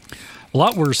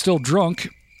lot were still drunk.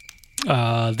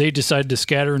 They decided to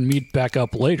scatter and meet back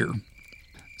up later.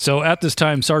 So at this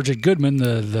time, Sergeant Goodman,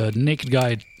 the naked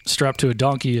guy strapped to a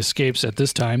donkey, escapes at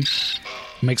this time,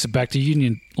 makes it back to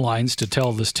Union lines to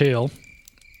tell this tale.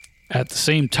 At the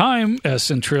same time as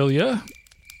Centralia,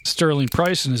 Sterling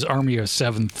Price and his army of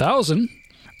 7,000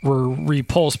 were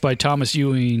repulsed by Thomas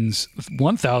Ewing's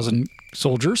 1,000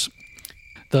 soldiers,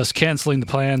 thus canceling the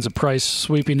plans of Price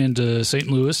sweeping into St.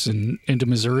 Louis and into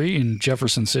Missouri and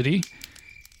Jefferson City.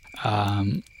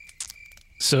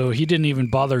 So he didn't even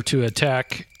bother to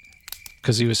attack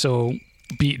because he was so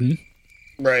beaten.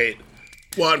 Right.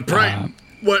 Well, and Price...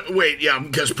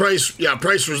 because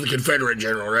Price was the Confederate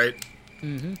general, right?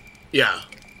 Mm-hmm. Yeah.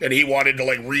 And he wanted to,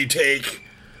 like, retake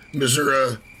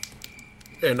Missouri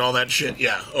and all that shit.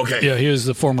 Yeah, okay. Yeah, he was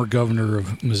the former governor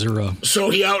of Missouri. So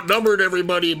he outnumbered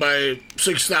everybody by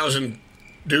 6,000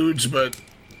 dudes, but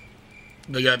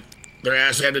they got their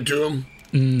ass handed to them.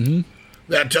 Mm-hmm.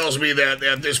 That tells me that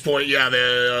at this point, yeah,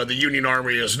 the Union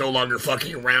Army is no longer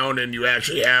fucking around, and you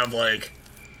actually have, like,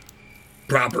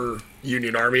 proper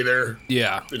Union Army there.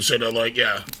 Yeah. Instead of, like,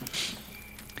 yeah.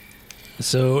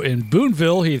 So in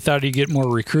Boonville, he thought he'd get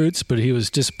more recruits, but he was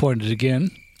disappointed again.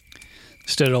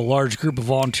 Instead of a large group of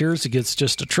volunteers, he gets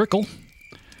just a trickle.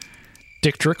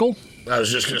 Dick Trickle. I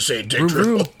was just going to say Dick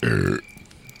Trickle.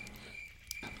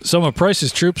 Some of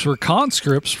Price's troops were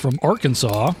conscripts from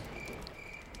Arkansas,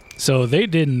 so they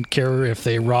didn't care if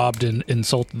they robbed and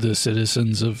insulted the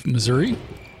citizens of Missouri.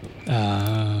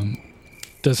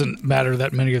 Doesn't matter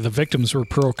that many of the victims were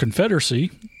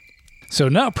pro-Confederacy. So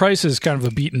now Price is kind of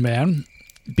a beaten man,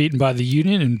 beaten by the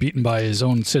Union and beaten by his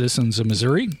own citizens of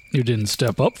Missouri, who didn't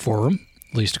step up for him,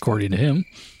 at least according to him.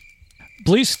 At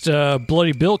least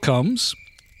Bloody Bill comes.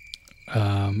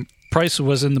 Price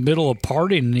was in the middle of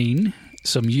pardoning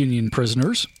some Union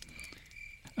prisoners.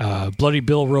 Bloody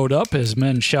Bill rode up as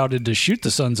men shouted to shoot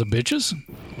the sons of bitches.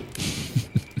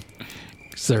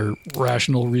 Because they're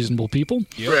rational, reasonable people.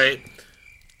 Right.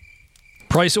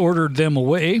 Price ordered them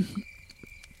away.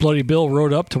 Bloody Bill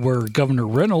rode up to where Governor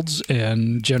Reynolds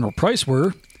and General Price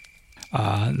were.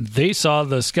 They saw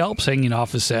the scalps hanging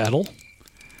off his saddle,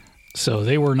 so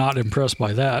they were not impressed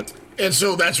by that. And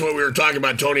so that's what we were talking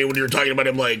about, Tony, when you were talking about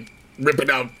him, like, ripping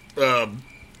out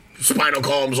spinal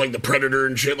columns like the Predator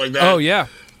and shit like that. Oh, yeah.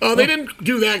 They didn't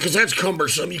do that because that's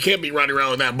cumbersome. You can't be riding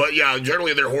around with that. But, yeah,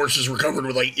 generally their horses were covered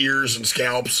with, like, ears and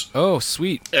scalps. Oh,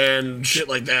 sweet. And shit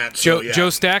like that. So, yeah. Joe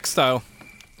Stack style.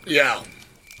 Yeah.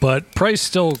 But Price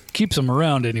still keeps them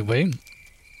around anyway.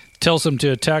 tells him to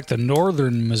attack the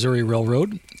Northern Missouri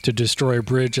Railroad to destroy a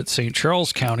bridge at St.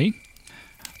 Charles County.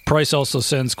 Price also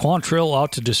sends Quantrill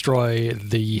out to destroy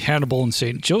the Hannibal and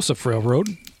St. Joseph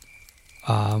Railroad.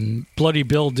 Bloody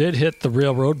Bill did hit the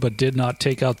railroad but did not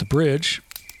take out the bridge.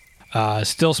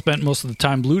 Still spent most of the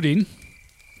time looting,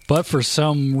 but for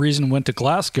some reason went to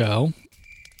Glasgow.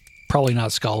 Probably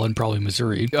not Scotland, probably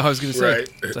Missouri. I was going to say, Right.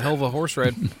 it's a hell of a horse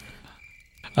ride.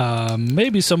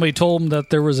 Maybe somebody told him that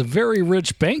there was a very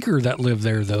rich banker that lived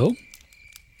there, though.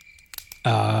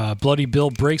 Bloody Bill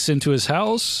breaks into his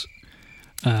house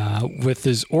with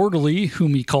his orderly,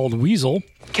 whom he called Weasel.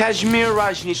 Kashmir,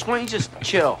 Rajneesh, why don't you just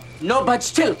chill? No, but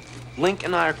still. Link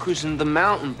and I are cruising the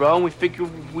mountain, bro, and we figure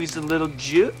we's a little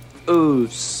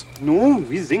Jews. No,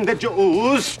 we sing the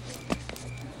Jews.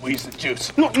 We's the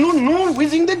Jews. No, we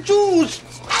sing the Jews.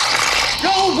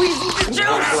 No, we sing the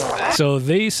Jews. So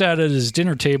they sat at his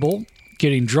dinner table,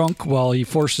 getting drunk while he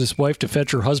forced his wife to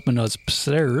fetch her husband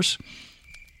upstairs.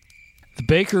 The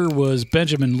baker was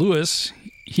Benjamin Lewis.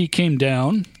 He came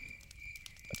down.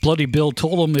 Bloody Bill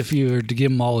told him if he were to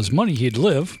give him all his money, he'd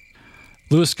live.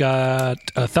 Lewis got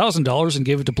 $1,000 and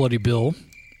gave it to Bloody Bill.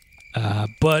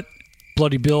 But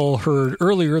Bloody Bill heard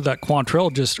earlier that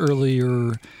Quantrill just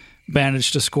earlier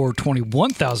managed to score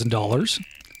 $21,000.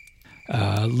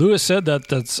 Lewis said that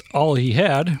that's all he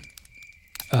had.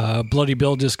 Bloody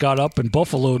Bill just got up and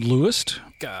buffaloed Lewis,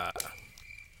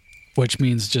 which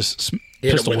means just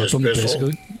pistol whip him,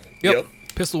 basically. Yep.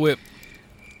 Pistol whip.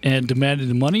 And demanded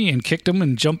the money and kicked him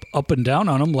and jumped up and down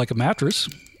on him like a mattress.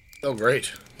 Oh,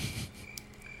 great.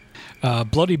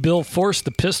 Bloody Bill forced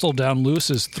the pistol down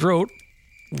Lewis's throat,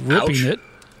 ripping Ouch. it,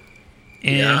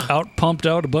 and pumped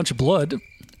out a bunch of blood.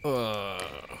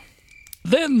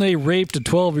 Then they raped a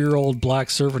 12-year-old black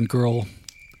servant girl.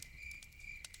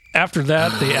 After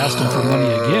that, they asked him for money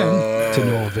again, to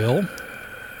no avail.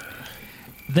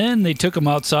 Then they took him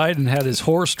outside and had his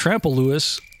horse trample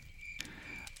Lewis.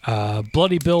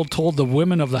 Bloody Bill told the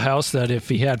women of the house that if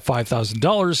he had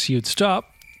 $5,000, he would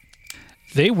stop.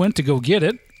 They went to go get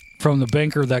it from the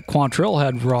banker that Quantrill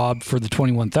had robbed for the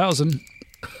 $21,000.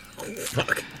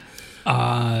 Fuck.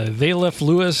 They left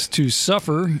Lewis to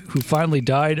suffer, who finally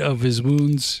died of his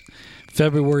wounds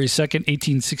February 2nd,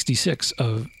 1866.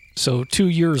 So 2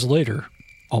 years later,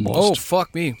 almost. Oh,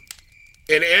 fuck me.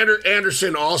 And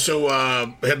Anderson also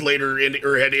had later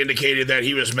had indicated that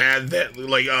he was mad that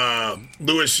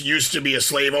Lewis used to be a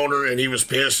slave owner and he was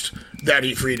pissed that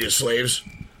he freed his slaves.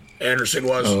 Anderson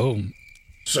was. Oh.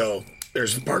 So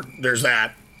there's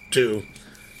that too.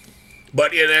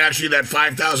 But actually that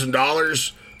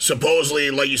 $5,000,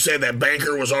 supposedly, like you said, that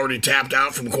banker was already tapped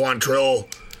out from Quantrill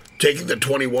taking the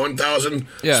 $21,000.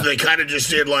 Yeah. So they kind of just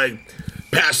did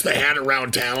pass the hat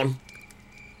around town.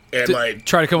 And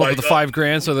try to come up with the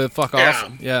 $5,000 so they fuck off.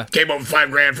 Yeah. Came up with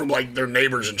 $5,000 from their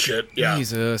neighbors and shit. Yeah.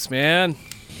 Jesus, man.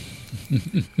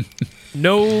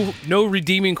 No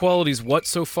redeeming qualities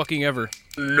whatsoever.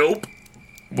 Nope.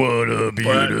 What a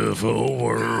beautiful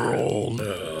world.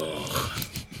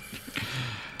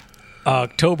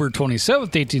 October 27th,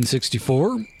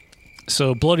 1864.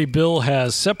 So Bloody Bill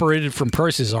has separated from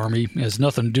Price's army. It has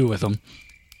nothing to do with him.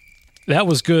 That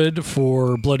was good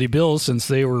for Bloody Bill since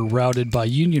they were routed by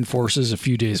Union forces a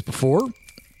few days before.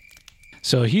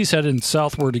 So he's heading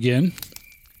southward again.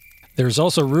 There's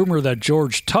also rumor that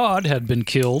George Todd had been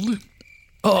killed.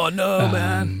 Oh, no,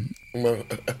 man.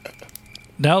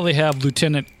 Now they have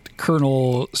Lieutenant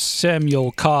Colonel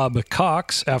Samuel Cobb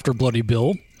Cox after Bloody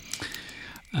Bill.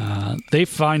 They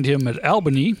find him at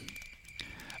Albany.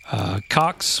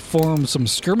 Cox formed some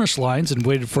skirmish lines and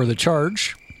waited for the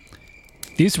charge.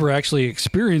 These were actually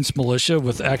experienced militia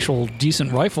with actual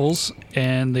decent rifles,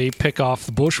 and they pick off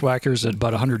the bushwhackers at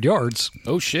about 100 yards.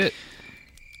 Oh, shit.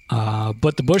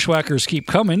 But the bushwhackers keep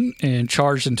coming and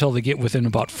charge until they get within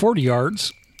about 40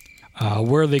 yards,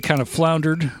 where they kind of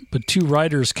floundered, but two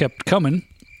riders kept coming.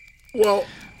 Well,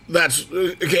 that's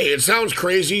okay. It sounds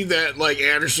crazy that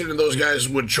Anderson and those guys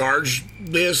would charge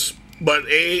this, but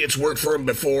A, it's worked for them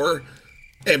before,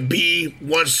 and B,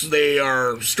 once they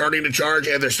are starting to charge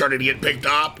and they're starting to get picked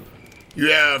up, you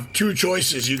have two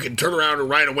choices. You can turn around and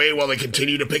ride away while they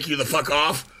continue to pick you the fuck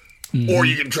off, or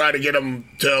you can try to get them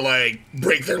to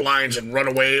break their lines and run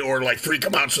away, or freak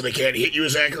them out so they can't hit you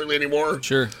as accurately anymore.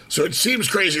 Sure. So it seems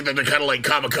crazy that they're kind of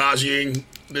kamikazeing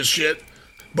this shit,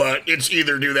 but it's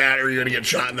either do that or you're gonna get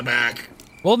shot in the back.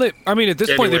 Well, at this point,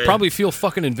 they Anyway. probably feel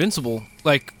fucking invincible.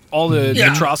 All the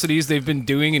atrocities they've been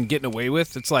doing and getting away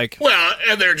with. It's Well,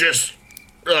 and they're just.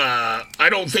 I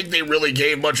don't think they really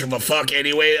gave much of a fuck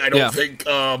anyway. I don't think.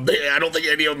 I don't think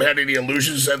any of them had any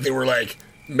illusions that they were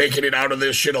making it out of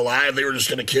this shit alive. They were just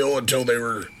gonna kill until they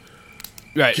were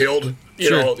killed. You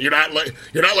Sure. know, you're not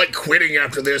like quitting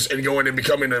after this and going and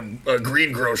becoming a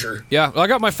greengrocer. Yeah, well, I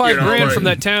got my $5 grand like- from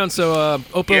that town, so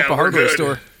open up a we're hardware good.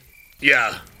 store.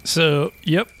 Yeah. So,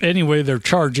 yep. Anyway, they're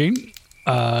charging.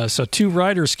 So 2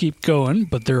 riders keep going,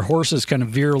 but their horses kind of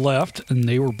veer left, and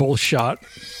they were both shot.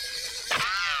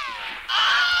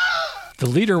 The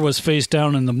leader was face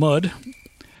down in the mud.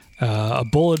 A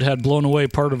bullet had blown away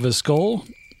part of his skull.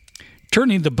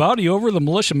 Turning the body over, the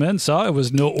militiamen saw it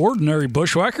was no ordinary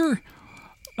bushwhacker.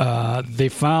 They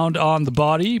found on the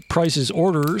body Price's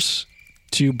orders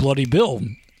to Bloody Bill.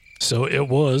 So it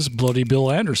was Bloody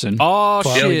Bill Anderson. Oh,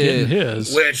 finally shit. getting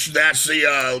his. Which that's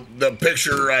the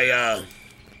picture I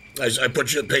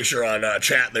put you a picture on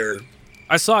chat there.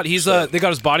 I saw it. He's they got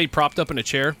his body propped up in a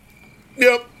chair.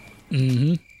 Yep.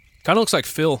 Mm-hmm. Kind of looks like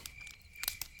Phil.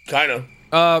 Kind of.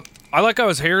 I like how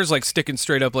his hair is like sticking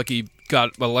straight up, like he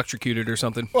got electrocuted or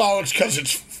something. Well, it's because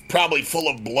it's probably full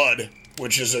of blood,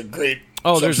 which is a great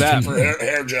There's that substitute for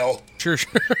hair gel. Sure.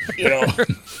 You know,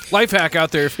 life hack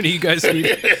out there if any of you guys need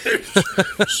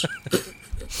it.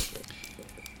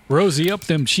 Rosy up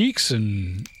them cheeks,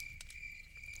 and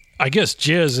I guess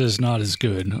jizz is not as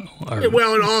good. Or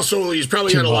well, and also he's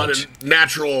probably too got a lot much. of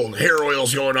natural hair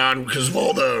oils going on because of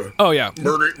all the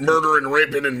murder and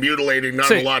raping and mutilating. Not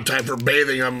Say- a lot of time for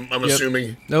bathing. I'm Yep.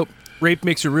 assuming. Nope. Rape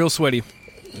makes you real sweaty.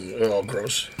 Oh,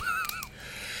 gross.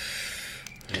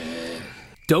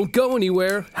 Don't go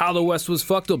anywhere. How the West Was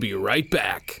Fucked will be right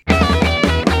back.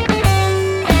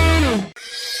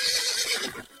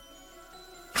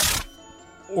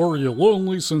 Are you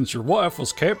lonely since your wife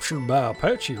was captured by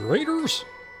Apache raiders?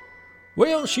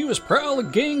 Well, she was probably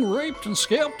gang raped and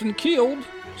scalped and killed,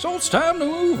 so it's time to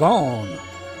move on.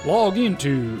 Log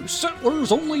into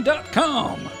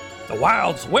settlersonly.com, the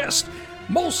Wild's West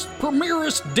most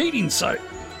premierest dating site.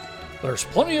 There's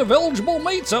plenty of eligible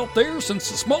mates out there since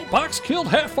the smallpox killed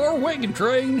half our wagon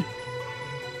train.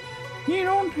 You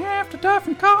don't have to duff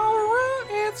and cholera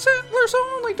at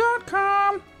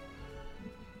settlersonly.com.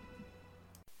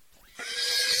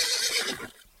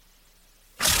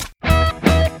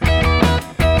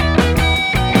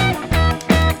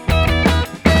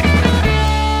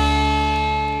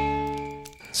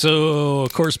 So,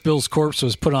 of course, Bill's corpse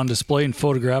was put on display and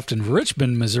photographed in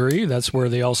Richmond, Missouri. That's where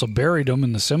they also buried him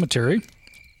in the cemetery.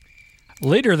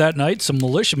 Later that night, some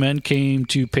militiamen came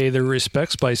to pay their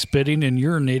respects by spitting and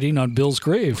urinating on Bill's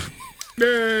grave.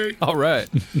 Yay! All right.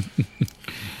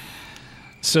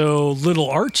 So, little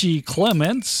Archie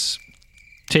Clements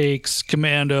takes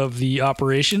command of the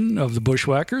operation of the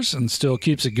Bushwhackers and still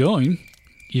keeps it going,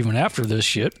 even after this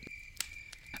shit.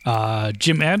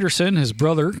 Jim Anderson, his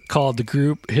brother, called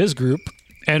his group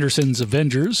Anderson's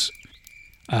Avengers.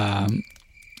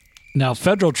 Now,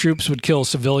 federal troops would kill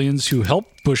civilians who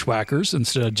helped bushwhackers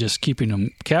instead of just keeping them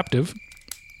captive.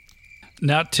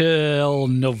 Not till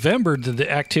November did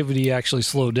the activity actually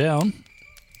slow down.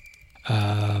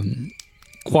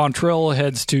 Quantrill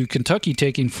heads to Kentucky,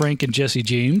 taking Frank and Jesse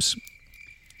James.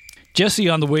 Jesse,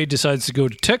 on the way, decides to go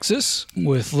to Texas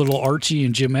with little Archie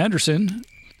and Jim Anderson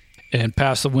and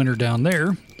pass the winter down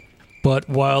there. But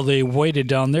while they waited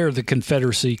down there, the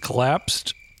Confederacy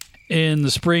collapsed. In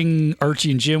the spring,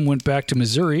 Archie and Jim went back to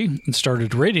Missouri and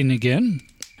started raiding again.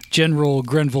 General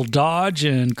Grenville Dodge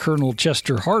and Colonel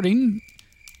Chester Harding,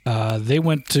 they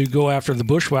went to go after the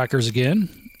bushwhackers again.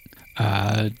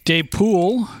 Dave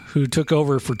Poole, who took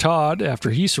over for Todd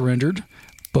after he surrendered,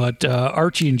 but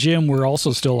Archie and Jim were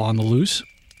also still on the loose.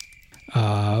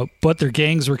 But their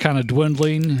gangs were kind of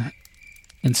dwindling.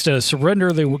 Instead of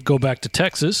surrender, they would go back to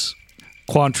Texas.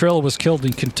 Quantrill was killed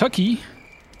in Kentucky.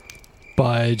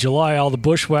 By July, all the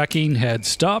bushwhacking had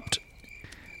stopped.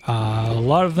 A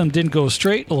lot of them didn't go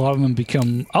straight. A lot of them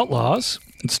become outlaws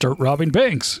and start robbing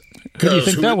banks. Who do you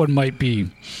think that one might be?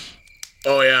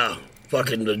 Oh, yeah.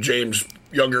 Fucking the James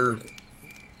Younger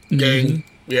gang.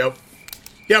 Mm-hmm. Yep.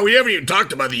 Yeah, we haven't even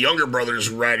talked about the Younger brothers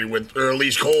riding with, or at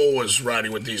least Cole was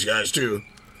riding with these guys, too.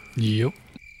 Yep.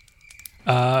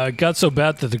 It got so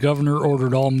bad that the governor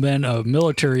ordered all men of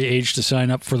military age to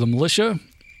sign up for the militia.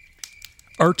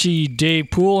 Archie, Dave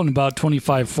Poole, and about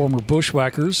 25 former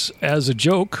bushwhackers, as a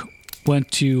joke, went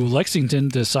to Lexington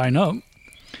to sign up.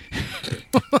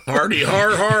 Hardy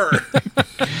har har.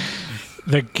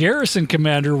 The garrison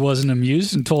commander wasn't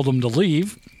amused and told them to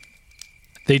leave.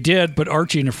 They did, but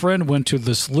Archie and a friend went to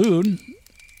the saloon.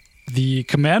 The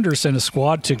commander sent a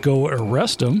squad to go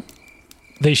arrest him.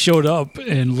 They showed up,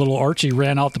 and little Archie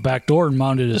ran out the back door and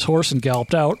mounted his horse and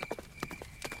galloped out.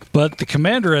 But the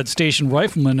commander had stationed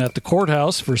riflemen at the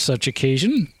courthouse for such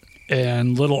occasion,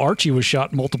 and little Archie was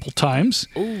shot multiple times.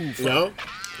 Ooh, well,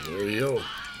 there you go.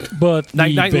 But the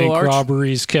Night, bank little Arch.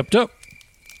 robberies kept up.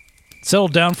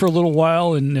 Settled down for a little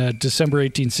while in December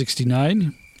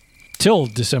 1869. Till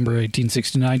December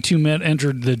 1869, two men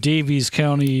entered the Davies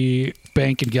County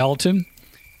Bank in Gallatin.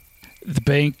 The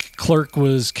bank clerk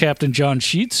was Captain John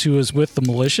Sheets, who was with the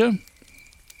militia.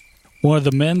 One of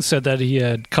the men said that he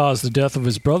had caused the death of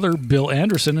his brother, Bill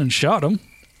Anderson, and shot him.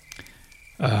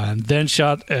 Then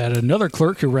shot at another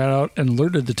clerk who ran out and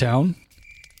alerted the town.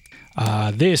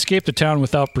 They escaped the town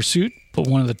without pursuit, but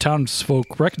one of the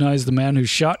townsfolk recognized the man who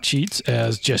shot Sheets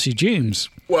as Jesse James.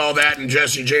 Well, that and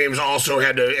Jesse James also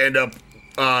had to end up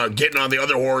getting on the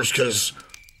other horse because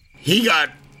he got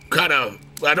kind of,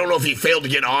 I don't know if he failed to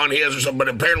get on his or something, but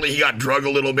apparently he got drugged a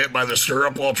little bit by the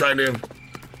stirrup while trying to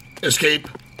escape,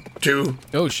 too.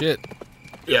 Oh, shit.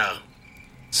 Yeah.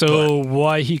 So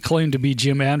why he claimed to be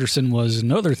Jim Anderson was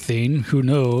another thing, who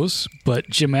knows, but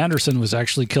Jim Anderson was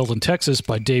actually killed in Texas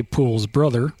by Dave Poole's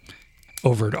brother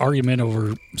over an argument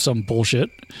over some bullshit.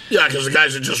 Yeah, because the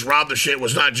guys that just robbed the shit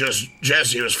was not just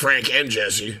Jesse, it was Frank and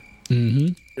Jesse.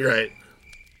 Mm-hmm. Right.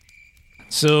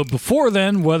 So before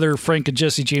then, whether Frank and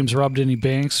Jesse James robbed any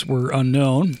banks were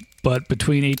unknown, but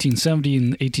between 1870 and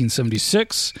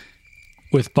 1876,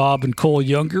 with Bob and Cole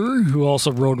Younger, who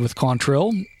also rode with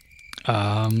Contrail,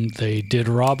 they did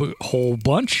rob a whole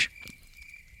bunch.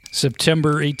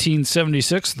 September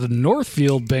 1876, the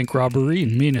Northfield bank robbery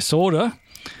in Minnesota.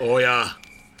 Oh, yeah.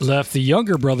 Left the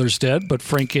Younger brothers dead, but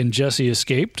Frank and Jesse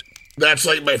escaped. That's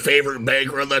like my favorite bank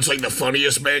robbery. That's like the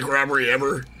funniest bank robbery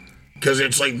ever. Because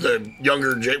it's like the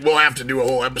Younger... We'll have to do a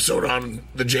whole episode on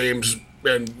the James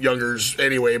and Youngers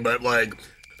anyway, but like,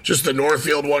 just the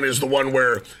Northfield one is the one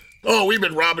where, oh, we've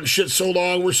been robbing shit so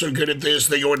long, we're so good at this.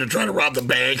 They go in to try to rob the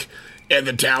bank, and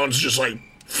the town's just like,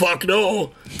 fuck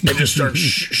no, and just start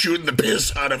shooting the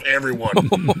piss out of everyone.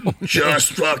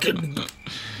 Just fucking,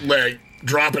 like,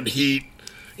 dropping heat,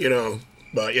 you know,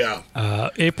 but yeah.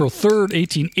 April 3rd,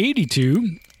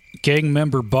 1882, gang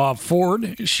member Bob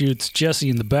Ford shoots Jesse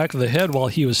in the back of the head while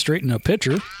he was straightening a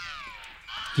pitcher.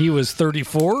 He was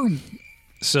 34,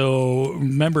 so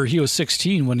remember, he was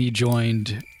 16 when he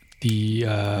joined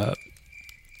the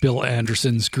Bill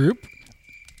Anderson's group.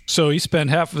 So he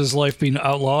spent half of his life being an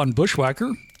outlaw and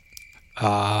bushwhacker.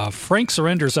 Frank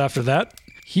surrenders after that.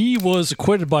 He was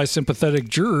acquitted by sympathetic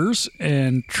jurors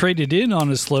and traded in on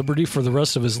his celebrity for the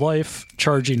rest of his life,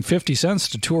 charging 50 cents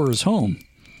to tour his home.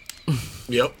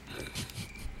 Yep.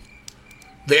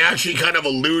 They actually kind of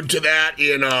allude to that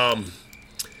in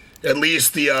at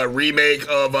least the remake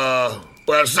of, well,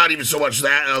 it's not even so much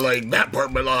that, like, that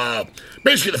part, but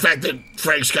basically the fact that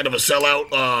Frank's kind of a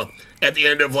sellout at the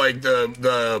end of, like,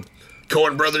 the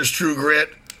Coen Brothers True Grit.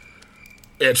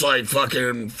 It's like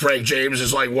fucking Frank James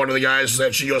is like one of the guys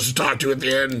that she goes to talk to at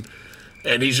the end,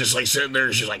 and he's just like sitting there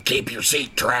and she's like, keep your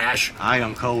seat, trash. I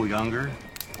am Cole Younger.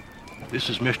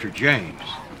 This is Mr. James.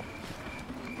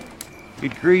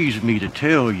 It grieves me to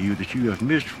tell you that you have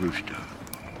missed Rooster.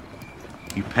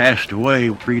 He passed away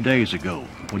 3 days ago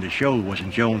when the show was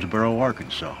in Jonesboro,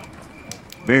 Arkansas.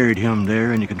 Buried him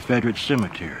there in the Confederate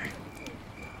cemetery.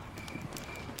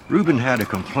 Reuben had a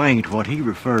complaint what he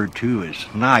referred to as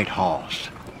night hoss,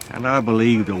 and I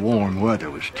believe the warm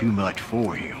weather was too much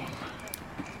for him.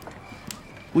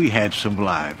 We had some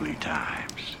lively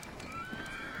times.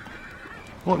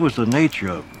 What was the nature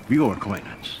of your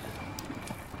acquaintance?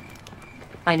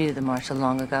 I knew the marshal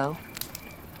long ago.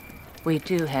 We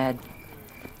too had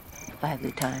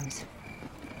lively times.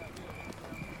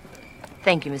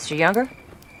 Thank you, Mr. Younger.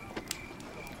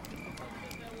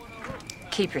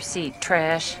 Keep your seat,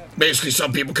 trash. Basically,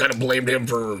 some people kind of blamed him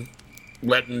for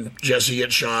letting Jesse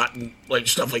get shot and like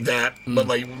stuff like that. But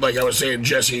like I was saying,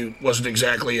 Jesse wasn't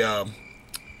exactly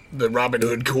the Robin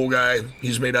Hood cool guy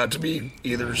he's made out to be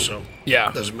either. So yeah,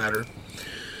 it doesn't matter.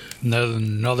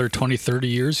 Another 20, 30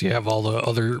 years, you have all the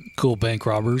other cool bank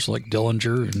robbers like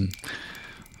Dillinger and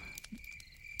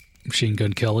Machine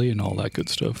Gun Kelly and all that good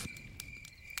stuff.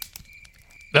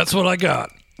 That's what I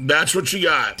got. That's what you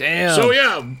got. Damn. So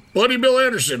yeah, Bloody Bill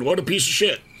Anderson, what a piece of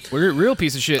shit. Real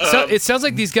piece of shit. It sounds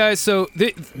like these guys, so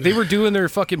they were doing their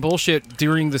fucking bullshit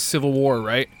during the Civil War,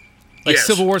 right? Like Yes.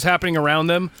 Civil War's happening around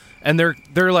them, and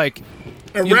they're like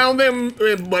around them,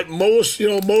 but most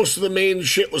of the main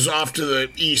shit was off to the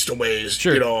east a ways.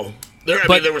 Sure. You know, I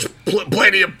mean, there was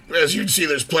plenty of, as you'd see,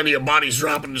 there's plenty of bodies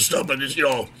dropping and stuff, but it's, you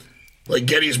know, like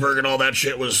Gettysburg and all that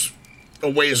shit was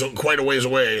quite a ways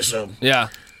away. So yeah.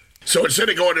 So instead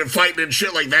of going and fighting and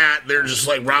shit like that, they're just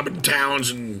like robbing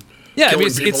towns and Yeah, killing I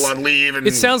mean, people on leave. And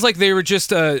it sounds like they were just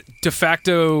de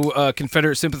facto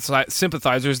Confederate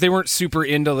sympathizers. They weren't super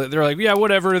into it. They're like, yeah,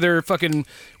 whatever. They're fucking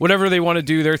whatever they want to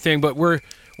do their thing. But we're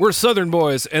we're Southern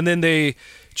boys, and then they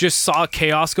just saw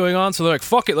chaos going on, so they're like,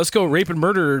 fuck it, let's go rape and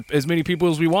murder as many people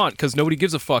as we want, because nobody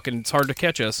gives a fuck, and it's hard to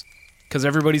catch us, because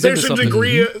everybody's into something.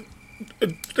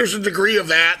 There's a degree of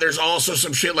that. There's also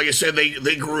some shit, like I said,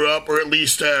 they grew up, or at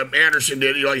least Anderson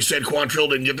did. You know, like you said, Quantrill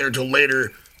didn't get there until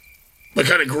later, but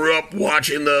kind of grew up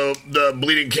watching the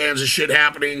Bleeding Kansas shit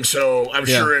happening, so I'm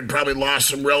sure it probably lost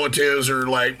some relatives, or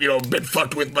like, you know, been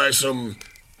fucked with by some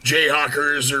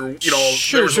Jayhawkers, or, you know,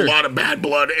 there was a lot of bad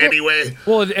blood anyway.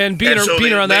 Well, and being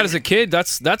around that as a kid,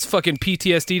 that's fucking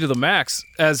PTSD to the max,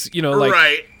 as, you know,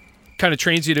 like, kind of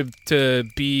trains you to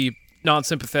be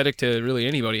non-sympathetic to really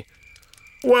anybody.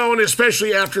 Well, and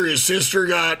especially after his sister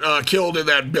got killed in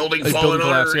that building falling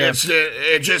on her,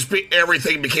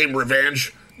 everything became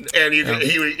revenge, and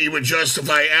he would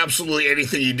justify absolutely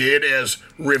anything he did as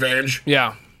revenge.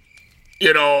 Yeah,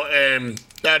 you know, and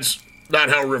that's not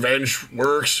how revenge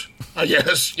works, I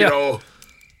guess. You know,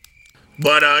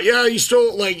 but he's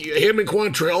still, like, him and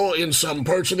Quantrill in some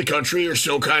parts of the country are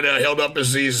still kind of held up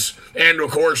as these, and of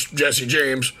course Jesse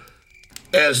James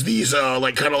as these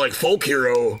like kind of like folk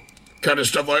hero kind of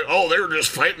stuff, like, oh, they were just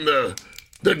fighting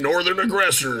the northern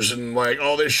aggressors, and like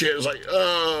all this shit is like,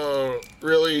 oh,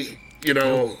 really? You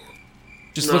know,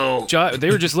 they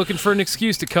were just looking for an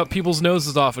excuse to cut people's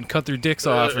noses off and cut their dicks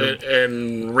off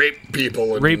and rape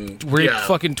people and rape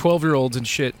fucking 12-year-olds and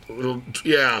shit.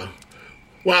 Yeah.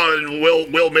 Well, and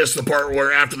Will missed the part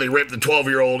where after they raped the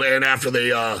 12-year-old and after they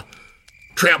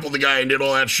trampled the guy and did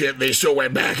all that shit, they still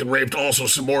went back and raped also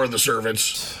some more of the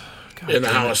servants in the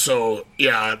house. So,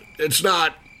 yeah, it's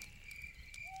not,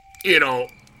 you know,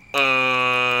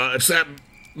 it's that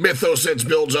mythos that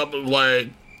builds up of, like,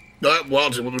 well,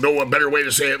 no better way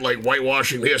to say it, like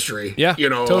whitewashing history. Yeah, you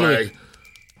know, totally. like,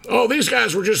 oh, these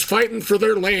guys were just fighting for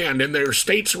their land and their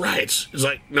state's rights. It's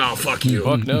like, no, fuck you.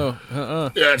 Fuck no.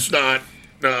 Yeah, it's not.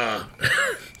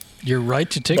 Your right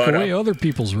to take away other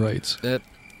people's rights.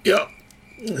 Yeah.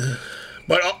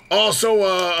 But also,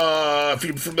 if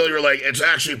you're familiar, like, it's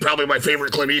actually probably my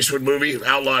favorite Clint Eastwood movie,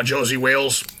 Outlaw Josie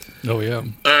Wales. Oh, yeah.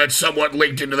 It's somewhat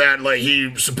linked into that. Like,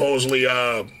 he supposedly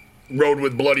rode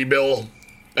with Bloody Bill.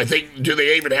 I think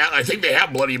they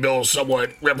have Bloody Bill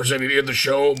somewhat represented in the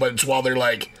show, but it's while they're,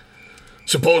 like,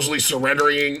 supposedly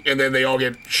surrendering, and then they all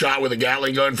get shot with a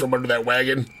Gatling gun from under that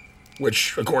wagon,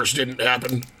 which, of course, didn't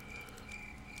happen.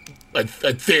 I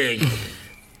think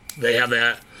they have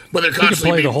that. But they're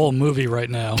constantly we can play the whole movie right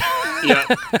now. Yeah.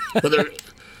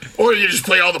 Or you just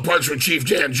play all the parts with Chief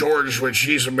Dan George, which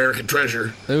he's American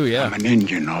treasure. Oh, yeah. I'm an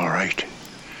Indian, all right.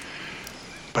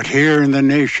 But here in the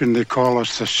nation, they call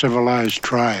us the civilized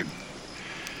tribe.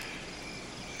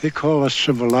 They call us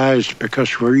civilized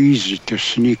because we're easy to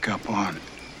sneak up on.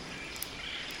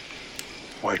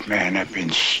 White men have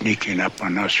been sneaking up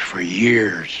on us for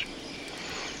years.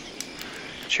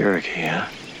 Cherokee, huh?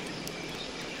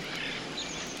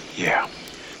 Yeah.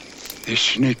 They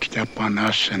sneaked up on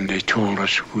us and they told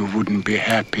us we wouldn't be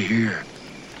happy here.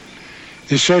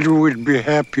 They said we would be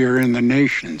happier in the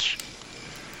nations.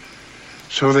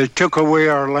 So they took away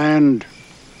our land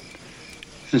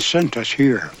and sent us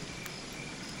here.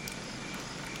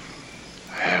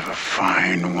 I have a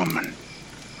fine woman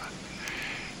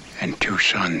and 2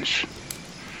 sons,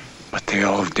 but they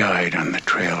all died on the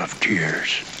Trail of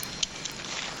Tears.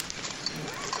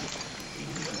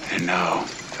 And now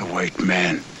the white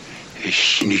man is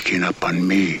sneaking up on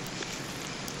me.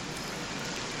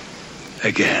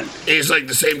 Again. He's like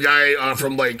the same guy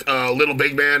from like Little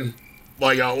Big Man,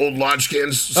 like Old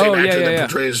Lodgkins. Same actor that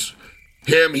portrays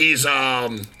him. He's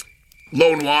Lone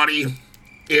Waddy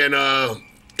in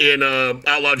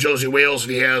Outlaw Josie Wales,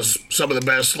 and he has some of the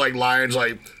best like lines.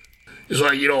 Like he's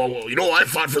like, you know, I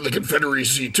fought for the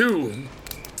Confederacy too.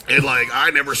 And, like,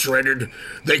 I never surrendered.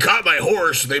 They caught my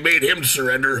horse. They made him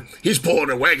surrender. He's pulling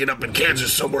a wagon up in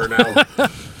Kansas somewhere now.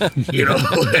 You know,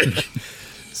 like.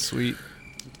 Sweet.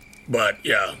 But,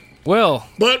 yeah. Well.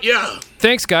 But, yeah.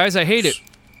 Thanks, guys. I hate it.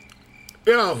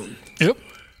 Yeah. Yep.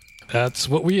 That's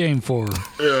what we aim for.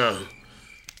 Yeah.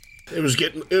 It was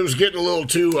getting a little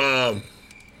too,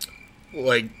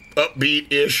 like,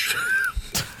 upbeat-ish.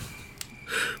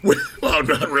 Well,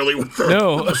 not really with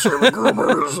the servant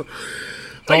groomers.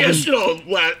 I guess, you know,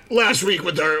 last week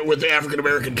with the African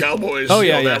American cowboys,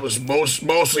 that was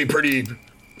mostly pretty,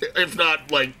 if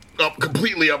not like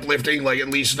completely uplifting, like at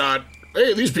least not,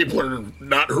 hey, these people are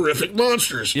not horrific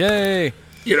monsters. Yay!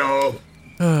 You know,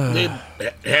 they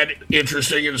had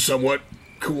interesting and somewhat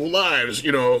cool lives,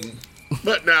 you know,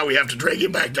 but now we have to drag you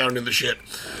back down in the shit.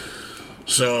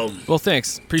 So. Well,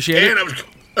 thanks. Appreciate it.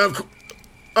 And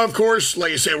of course,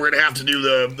 like I said, we're going to have to do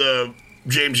the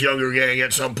James Younger gang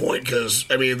at some point, because,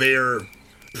 I mean, they are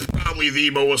probably the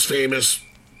most famous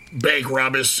bank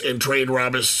robbers and train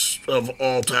robbers of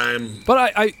all time.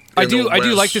 But I do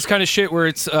West. like this kind of shit where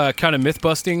it's kind of myth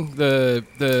busting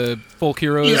the folk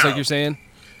heroes, Yeah. like you're saying.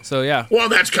 So yeah. Well,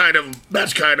 that's kind of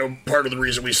part of the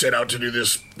reason we set out to do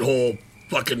this whole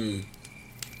fucking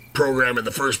program in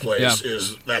the first place. Yeah.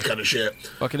 Is that kind of shit.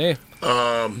 Fucking A.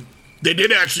 They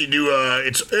did actually do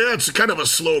it's kind of a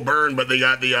slow burn, but they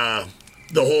got the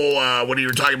whole what you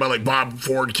were talking about, like Bob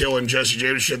Ford killing Jesse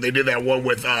James shit. They did that one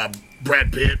with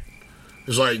Brad Pitt. It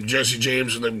was like Jesse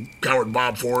James and then coward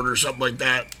Bob Ford or something like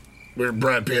that. Where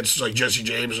Brad Pitt's like Jesse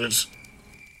James. It's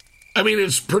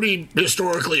pretty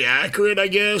historically accurate, I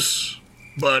guess,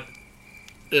 but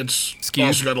it's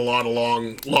also got a lot of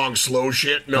long, slow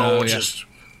shit. No, yeah.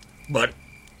 But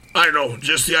I don't know,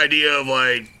 just the idea of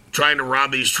like trying to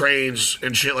rob these trains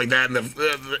and shit like that,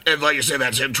 and like you said,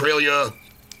 that Centralia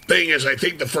thing is, I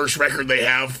think, the first record they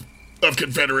have of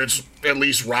Confederates at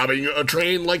least robbing a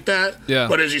train like that. Yeah.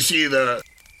 But as you see, that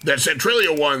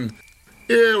Centralia one,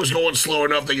 it was going slow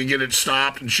enough they could get it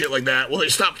stopped and shit like that. Well, they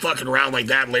stopped fucking around like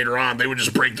that later on. They would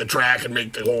just break the track and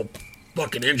make the whole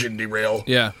fucking engine derail.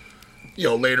 Yeah.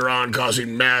 Later on,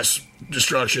 causing mass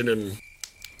destruction. And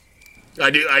I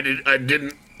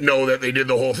didn't know that they did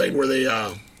the whole thing where they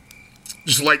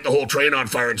just light the whole train on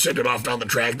fire and send it off down the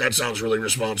track. That sounds really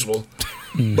responsible.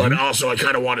 Mm-hmm. But also, I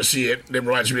kind of want to see it. It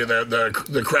reminds me of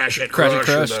the Crash at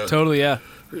Crush. Totally, yeah.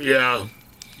 Yeah.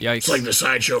 Yikes. It's like the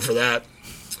sideshow for that.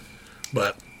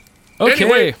 But okay,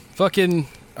 anyway. fucking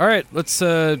all right. Let's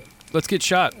get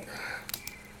shot.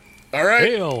 All right.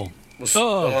 Hail.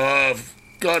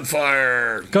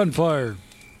 Gunfire. Gunfire.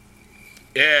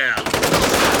 Yeah.